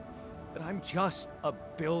 But I'm just a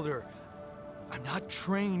builder. I'm not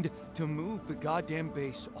trained to move the goddamn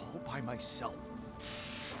base all by myself.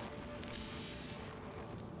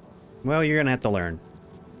 Well, you're gonna have to learn.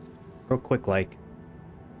 Real quick, like.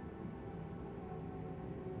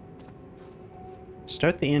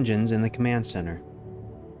 Start the engines in the command center.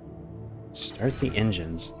 Start the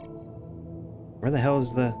engines. Where the hell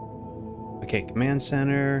is the... Okay, command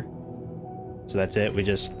center. So that's it, we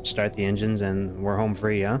just start the engines and we're home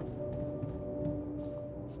free, huh?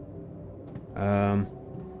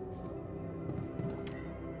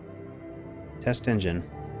 Test engine.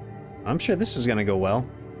 I'm sure this is gonna go well.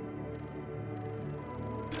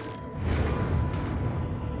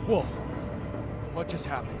 Whoa. What just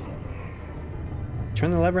happened?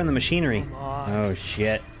 Turn the lever on the machinery. Come on. Oh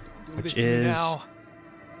shit. Do Which this to me is... now.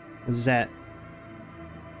 What is that?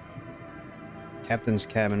 Captain's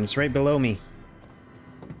cabin. It's right below me.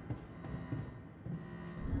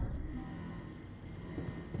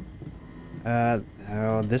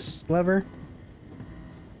 Oh, this lever?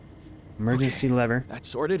 Emergency lever. That's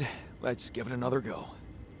sorted. Let's give it another go.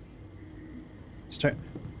 Start.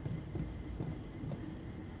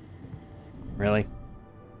 Really?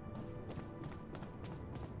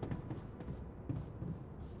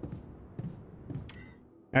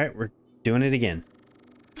 Alright, we're doing it again.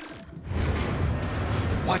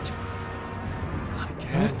 What? Not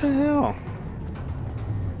again. What the hell?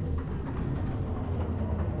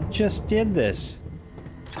 I just did this.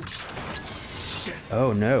 Shit.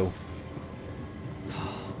 Oh no.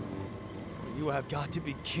 You have got to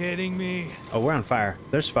be kidding me. Oh, we're on fire.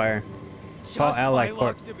 There's fire. Just Call my Ally Corp.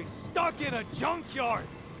 luck to be stuck in a junkyard.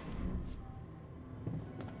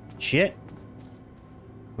 Shit.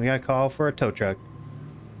 We gotta call for a tow truck.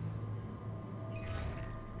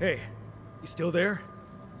 Hey, you still there?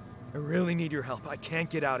 I really need your help. I can't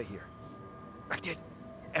get out of here. I did.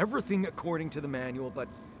 everything according to the manual, but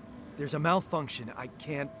there's a malfunction I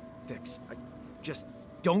can't fix. I just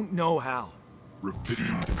don't know how.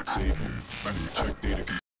 Rapidium can save you. I've checked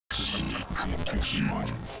data consistency and QC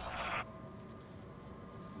module.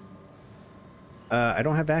 I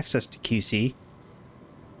don't have access to QC.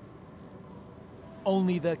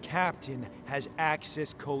 Only the captain has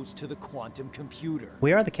access codes to the quantum computer.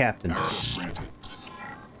 We are the captain. Access granted.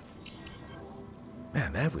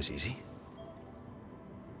 Man, that was easy.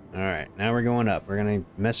 Alright, now we're going up. We're gonna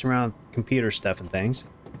mess around with computer stuff and things.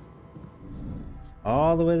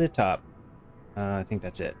 All the way to the top. I think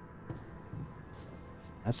that's it.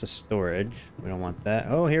 That's a storage. We don't want that.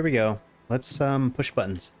 Oh, here we go. Let's push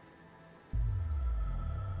buttons.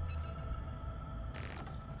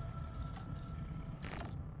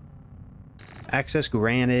 Access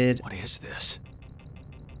granted. What is this?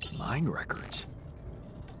 Mine records.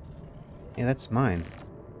 Yeah, that's mine.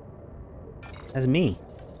 That's me.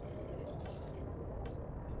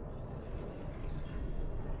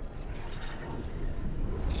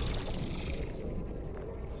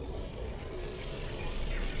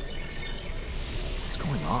 What's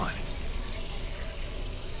going on?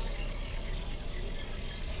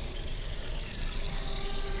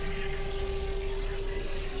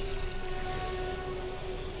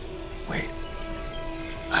 Wait.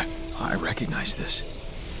 I recognize this.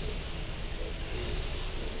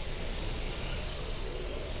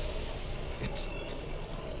 It's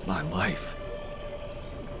my life.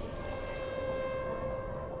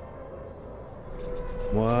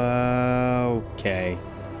 Whoa, okay.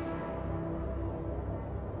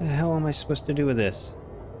 The hell am I supposed to do with this?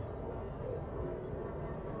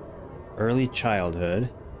 Early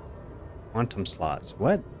childhood. Quantum slots.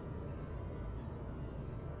 What?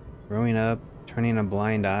 Growing up, turning a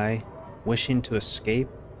blind eye, wishing to escape.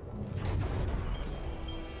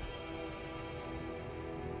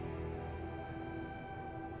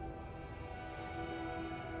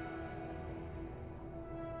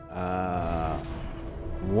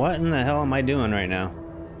 What in the hell am I doing right now?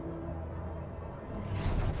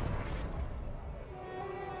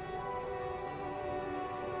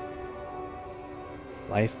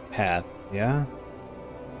 Life path, yeah?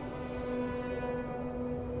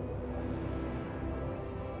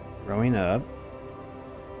 Growing up.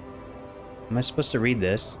 Am I supposed to read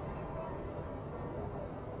this?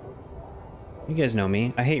 You guys know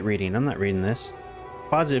me. I hate reading. I'm not reading this.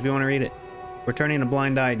 Pause it if you want to read it. We're turning a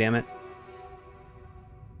blind eye, damn it.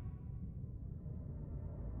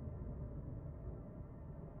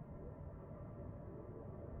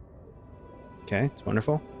 Okay, it's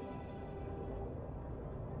wonderful.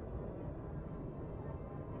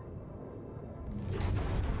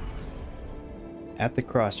 At the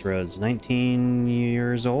crossroads, 19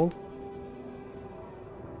 years old.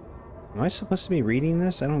 Am I supposed to be reading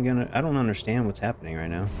this? I don't understand what's happening right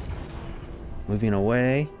now. Moving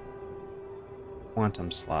away.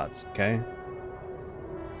 Quantum slots, okay.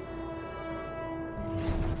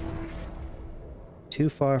 Too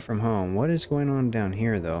far from home. What is going on down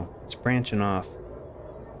here, though? It's branching off.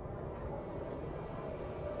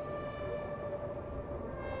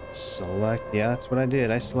 Select. Yeah, that's what I did.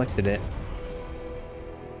 I selected it.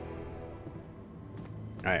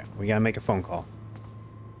 Alright, we gotta make a phone call.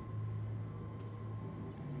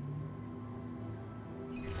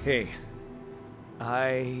 Hey,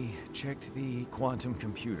 I checked the quantum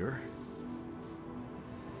computer.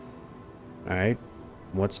 Alright,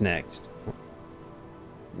 what's next?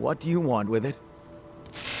 What do you want with it?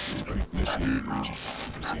 Initiate breaching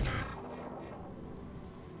procedure.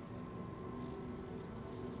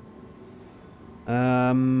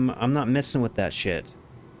 I'm not messing with that shit.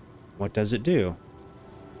 What does it do?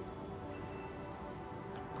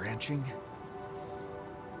 Branching?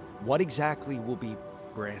 What exactly will be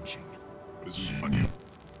branching? This is onion.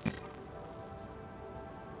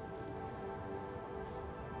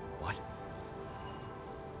 What?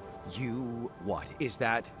 You what? Is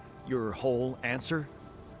that your whole answer?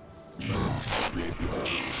 Create the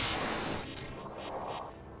altar.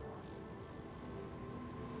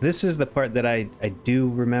 This is the part that I do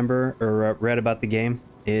remember or read about the game,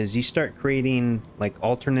 is you start creating like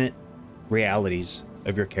alternate realities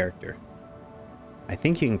of your character. I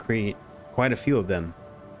think you can create quite a few of them.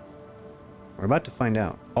 We're about to find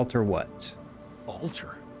out. Alter what?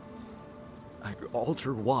 Alter?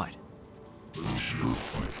 Alter what?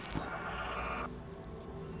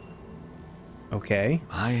 Okay.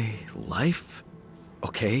 My life?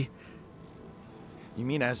 Okay. You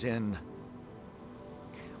mean as in...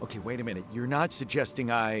 Okay, wait a minute. You're not suggesting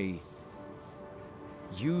I...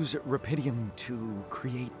 use Rapidium to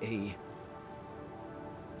create a...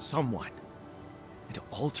 someone. and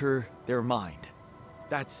alter their mind.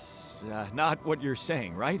 That's not what you're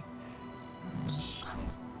saying, right?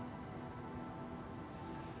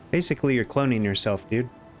 Basically, you're cloning yourself, dude.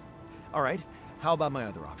 All right, how about my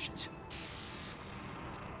other options?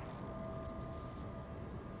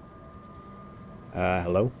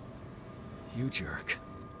 Hello? You jerk.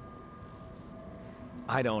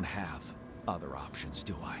 I don't have other options,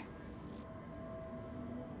 do I?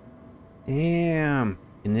 Damn.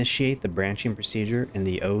 Initiate the branching procedure in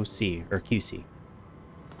the OC, or QC.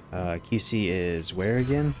 QC is where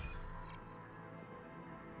again?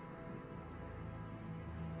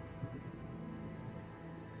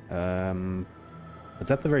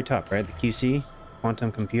 It's at the very top, right? The QC?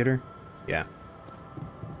 Quantum computer? Yeah.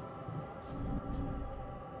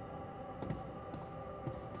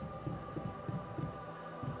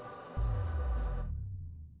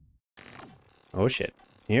 Oh shit.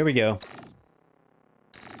 Here we go.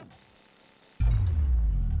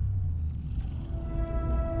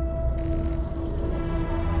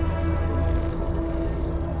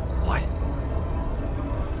 What?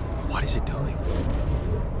 What is it doing?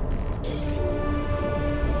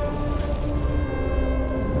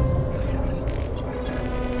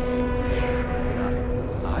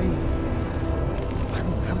 I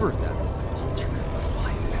remember that alternate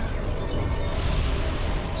life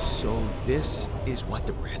pattern. So this is what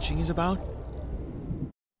the branching is about?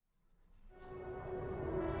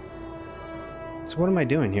 So what am I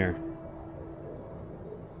doing here?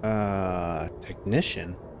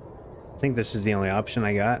 Technician? I think this is the only option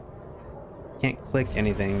I got. Can't click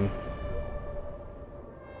anything.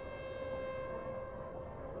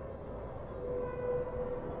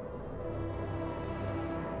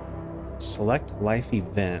 Select life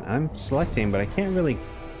event. I'm selecting, but I can't really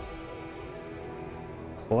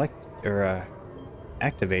collect or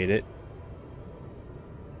activate it.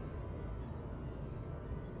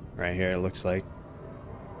 Right here, it looks like.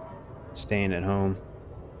 Staying at home.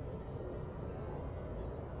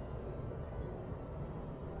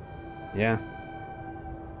 Yeah.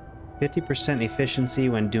 50% efficiency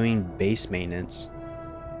when doing base maintenance.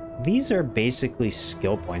 These are basically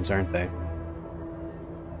skill points, aren't they?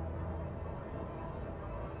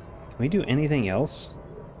 Can we do anything else?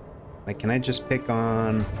 Like, can I just pick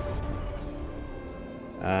on...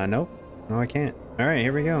 nope. No, I can't. Alright,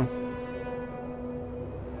 here we go.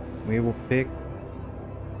 We will pick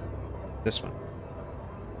this one.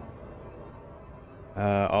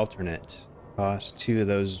 Alternate. Cost 2 of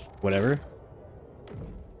those, whatever.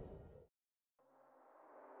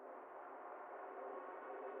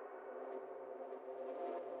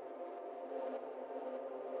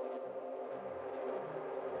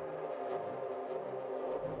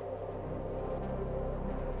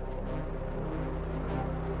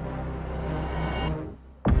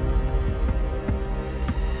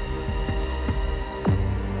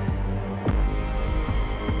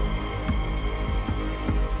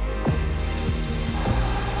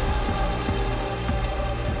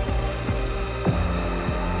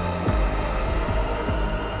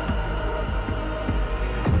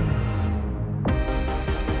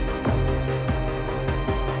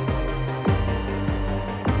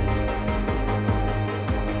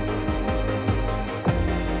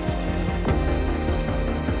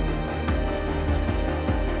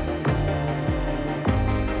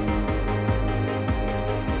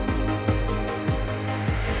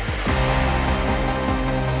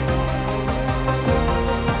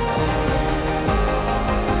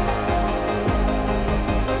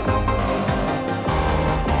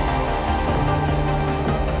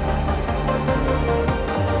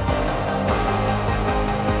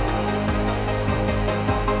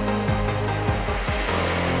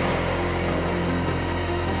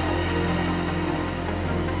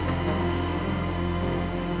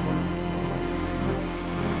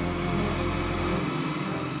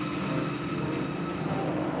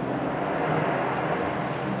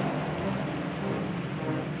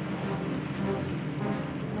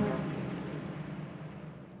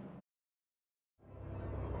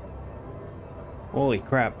 Holy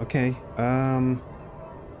crap. Okay. Wow.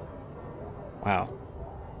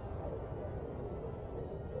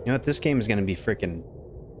 You know what? This game is going to be freaking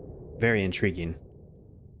very intriguing.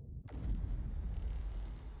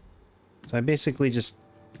 So I basically just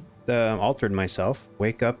altered myself.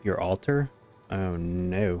 Wake up your altar? Oh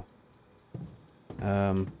no.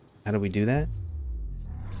 How do we do that?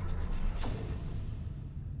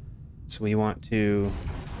 So we want to...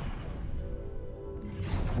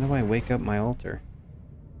 How do I wake up my altar?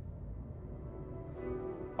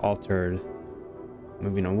 Altered.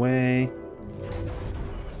 Moving away.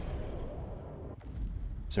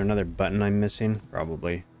 Is there another button I'm missing?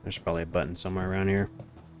 Probably. There's probably a button somewhere around here.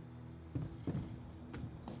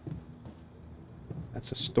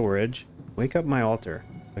 That's a storage. Wake up my altar.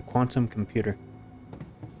 The quantum computer.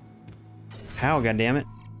 How, goddammit?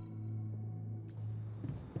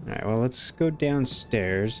 Alright, well, let's go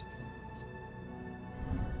downstairs.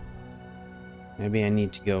 Maybe I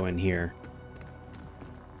need to go in here.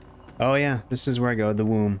 Oh yeah, this is where I go, the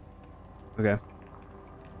womb. Okay.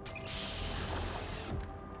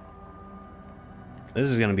 This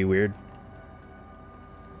is gonna be weird.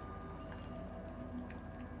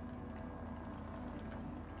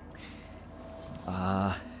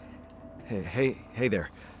 Hey there.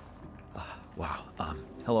 Wow.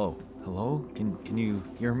 Hello. Hello? Can you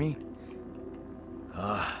hear me?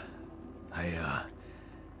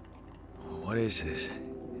 What is this?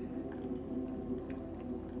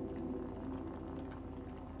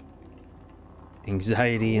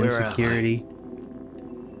 Anxiety, Where am I? insecurity.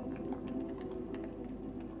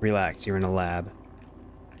 Relax, you're in a lab.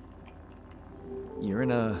 You're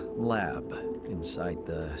in a lab inside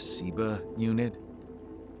the SIBA unit.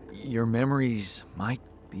 Your memories might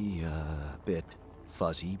be a bit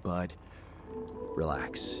fuzzy, but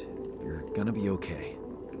relax. You're gonna be okay.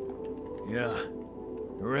 Yeah,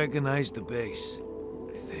 I recognize the base,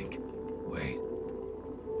 I think. Wait.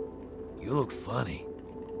 You look funny.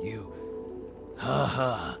 You...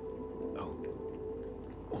 Ha. Oh.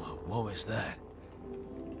 What was that?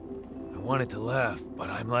 I wanted to laugh, but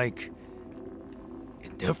I'm like...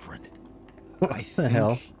 indifferent. What I the think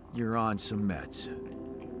hell? you're on some meds.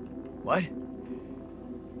 What?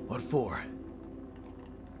 What for?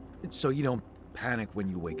 So you don't panic when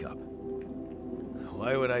you wake up.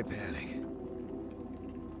 Why would I panic?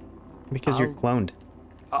 Because you're cloned.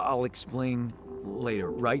 I'll explain later.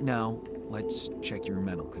 Right now, let's check your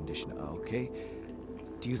mental condition, okay?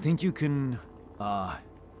 Do you think you can,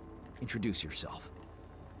 introduce yourself?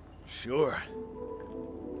 Sure.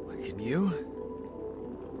 What can you?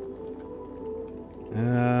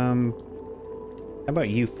 How about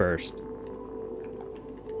you first?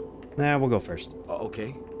 Nah, we'll go first.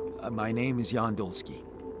 Okay. My name is Jan Dolski.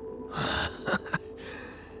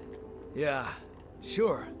 Yeah,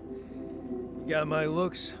 sure. You got my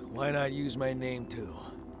looks, why not use my name too?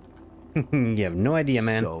 You have no idea,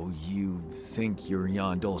 man. So you think you're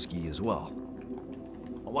Jan Dolski as well?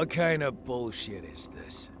 What kind of bullshit is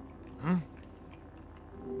this? Hmm?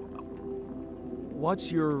 What's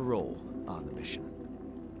your role on the mission?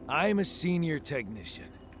 I'm a senior technician.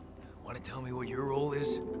 Want to tell me what your role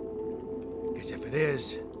is? Because if it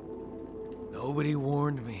is, nobody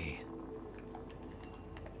warned me.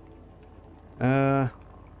 And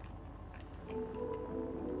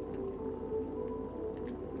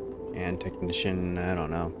technician, I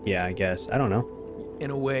don't know. Yeah, I guess. I don't know.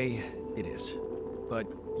 In a way, it is. But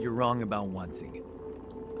you're wrong about one thing.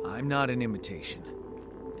 I'm not an imitation.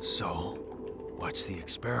 So, what's the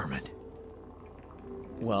experiment?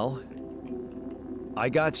 Well, I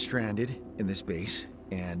got stranded in this base,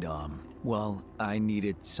 and, well, I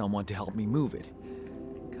needed someone to help me move it,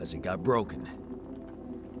 because it got broken.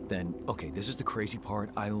 Then, okay, this is the crazy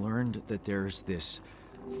part. I learned that there's this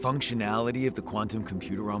functionality of the quantum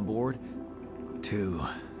computer on board to,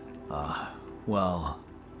 well,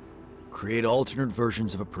 create alternate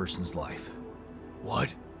versions of a person's life.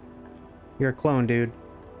 What? You're a clone, dude.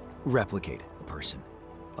 Replicate a person,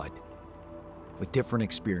 but with different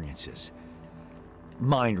experiences.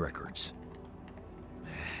 Mind records.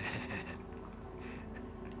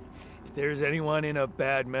 If there's anyone in a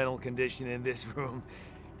bad mental condition in this room,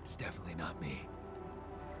 it's definitely not me.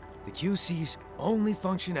 The QC's only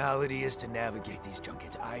functionality is to navigate these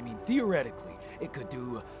junkets. I mean, theoretically, it could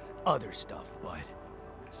do other stuff, but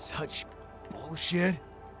such bullshit?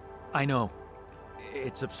 I know.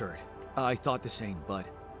 It's absurd. I thought the same, but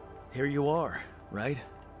here you are, right?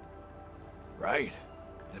 Right.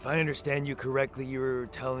 If I understand you correctly, you're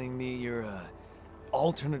telling me you're a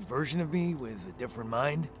alternate version of me with a different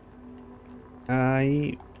mind?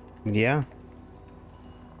 Yeah.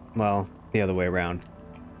 Well, the other way around.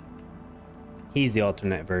 He's the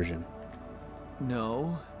alternate version.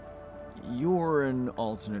 No. You're an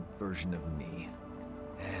alternate version of me.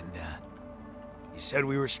 And, you said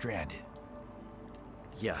we were stranded.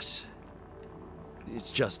 Yes.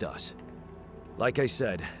 It's just us. Like I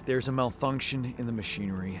said, there's a malfunction in the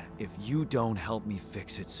machinery. If you don't help me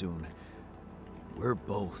fix it soon, we're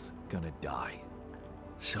both gonna die.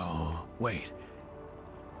 So, wait.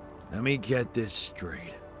 Let me get this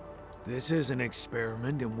straight. This is an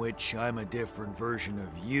experiment in which I'm a different version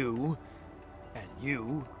of you, and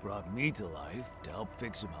you brought me to life to help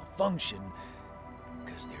fix a malfunction,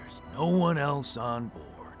 because there's no one else on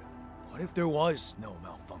board. What if there was no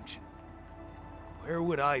malfunction? Where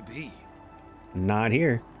would I be? Not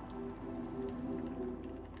here.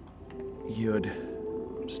 You'd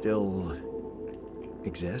still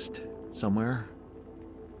exist somewhere?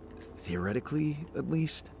 Theoretically, at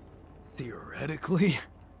least? Theoretically?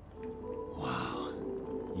 Wow.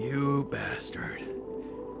 You bastard.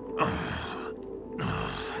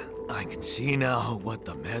 I can see now what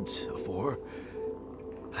the meds are for.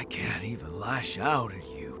 I can't even lash out at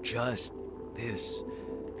you, just this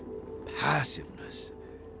passiveness.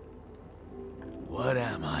 What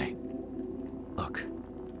am I? Look,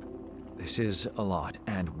 this is a lot,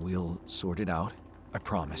 and we'll sort it out, I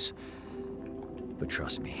promise. But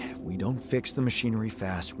trust me, if we don't fix the machinery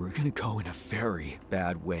fast, we're gonna go in a very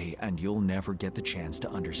bad way, and you'll never get the chance to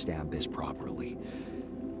understand this properly.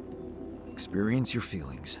 Experience your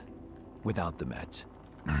feelings without the meds.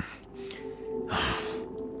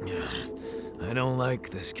 I don't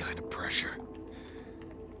like this kind of pressure.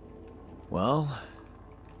 Well,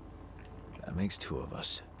 that makes two of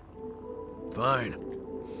us. Fine.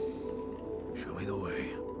 Show me the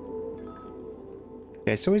way.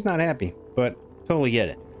 Okay, so he's not happy, but totally get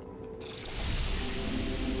it.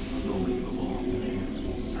 Unbelievable.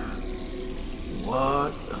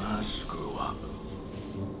 What a screw up.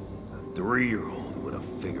 A 3-year-old would have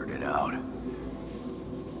figured it out.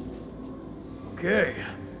 Okay.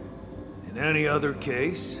 In any other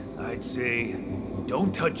case, I'd say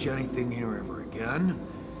don't touch anything here ever again.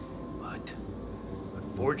 But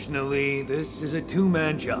unfortunately, this is a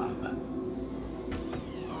two-man job.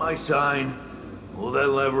 My sign. Pull that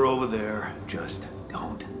lever over there. Just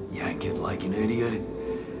don't yank it like an idiot.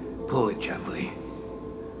 Pull it gently.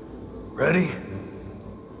 Ready?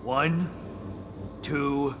 1,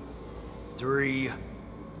 2, 3,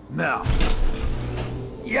 now.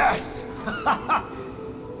 Yes!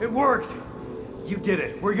 It worked! You did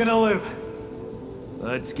it. We're gonna live.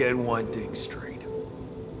 Let's get one thing straight.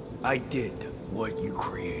 I did what you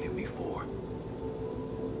created me for.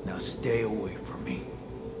 Now stay away from me.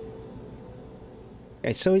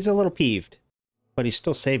 Okay, so he's a little peeved, but he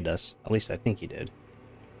still saved us. At least I think he did.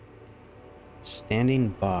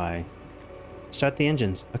 Standing by. Start the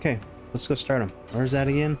engines. Okay, let's go start them. Where's that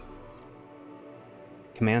again?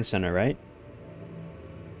 Command center, right?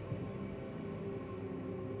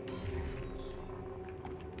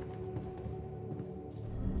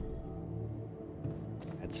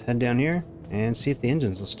 Let's head down here and see if the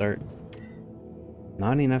engines will start.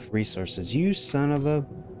 Not enough resources. You son of a...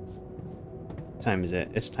 What time is it?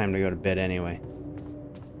 It's time to go to bed anyway.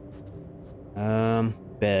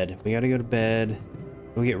 Bed. We gotta go to bed.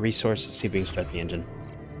 We'll get resources, see if we can start the engine.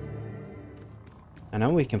 I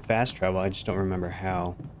know we can fast travel, I just don't remember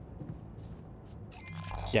how.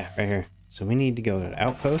 Yeah, right here. So we need to go to the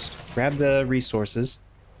outpost, grab the resources.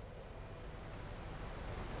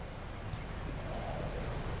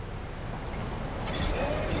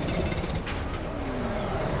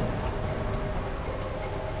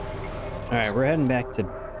 Alright, we're heading back to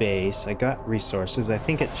base. I got resources. I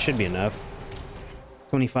think it should be enough.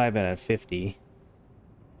 25 out of 50.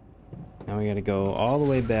 Now we gotta go all the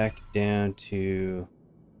way back down to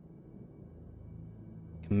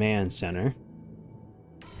command center.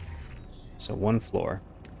 So one floor.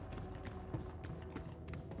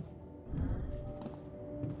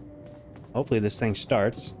 Hopefully this thing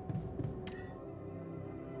starts.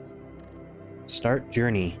 Start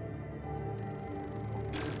journey.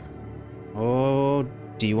 Oh,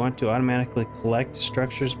 do you want to automatically collect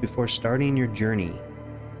structures before starting your journey?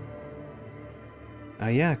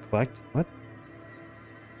 Yeah, collect. What?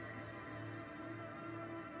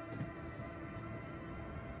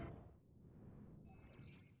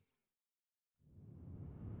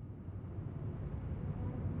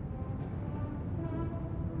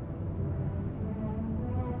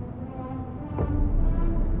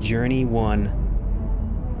 Journey 1.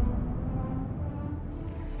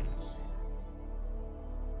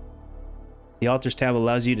 The altars tab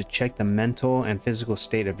allows you to check the mental and physical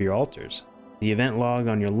state of your altars. The event log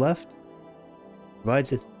on your left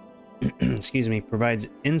provides provides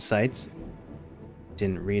insights.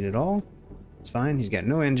 Didn't read it all. It's fine. He's got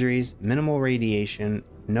no injuries, minimal radiation,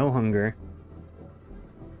 no hunger.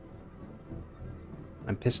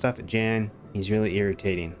 I'm pissed off at Jan. He's really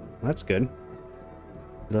irritating. Well, that's good.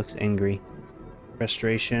 He looks angry.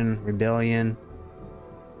 Frustration, rebellion.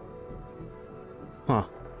 Huh.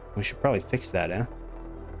 We should probably fix that, eh?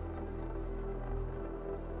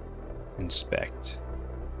 Inspect.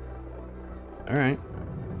 Alright.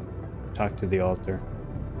 Talk to the altar.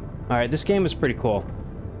 Alright, this game is pretty cool.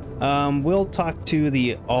 We'll talk to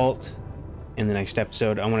the alt in the next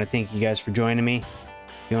episode. I want to thank you guys for joining me.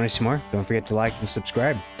 If you want to see more, don't forget to like and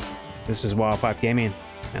subscribe. This is Wobble Gaming,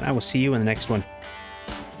 and I will see you in the next one.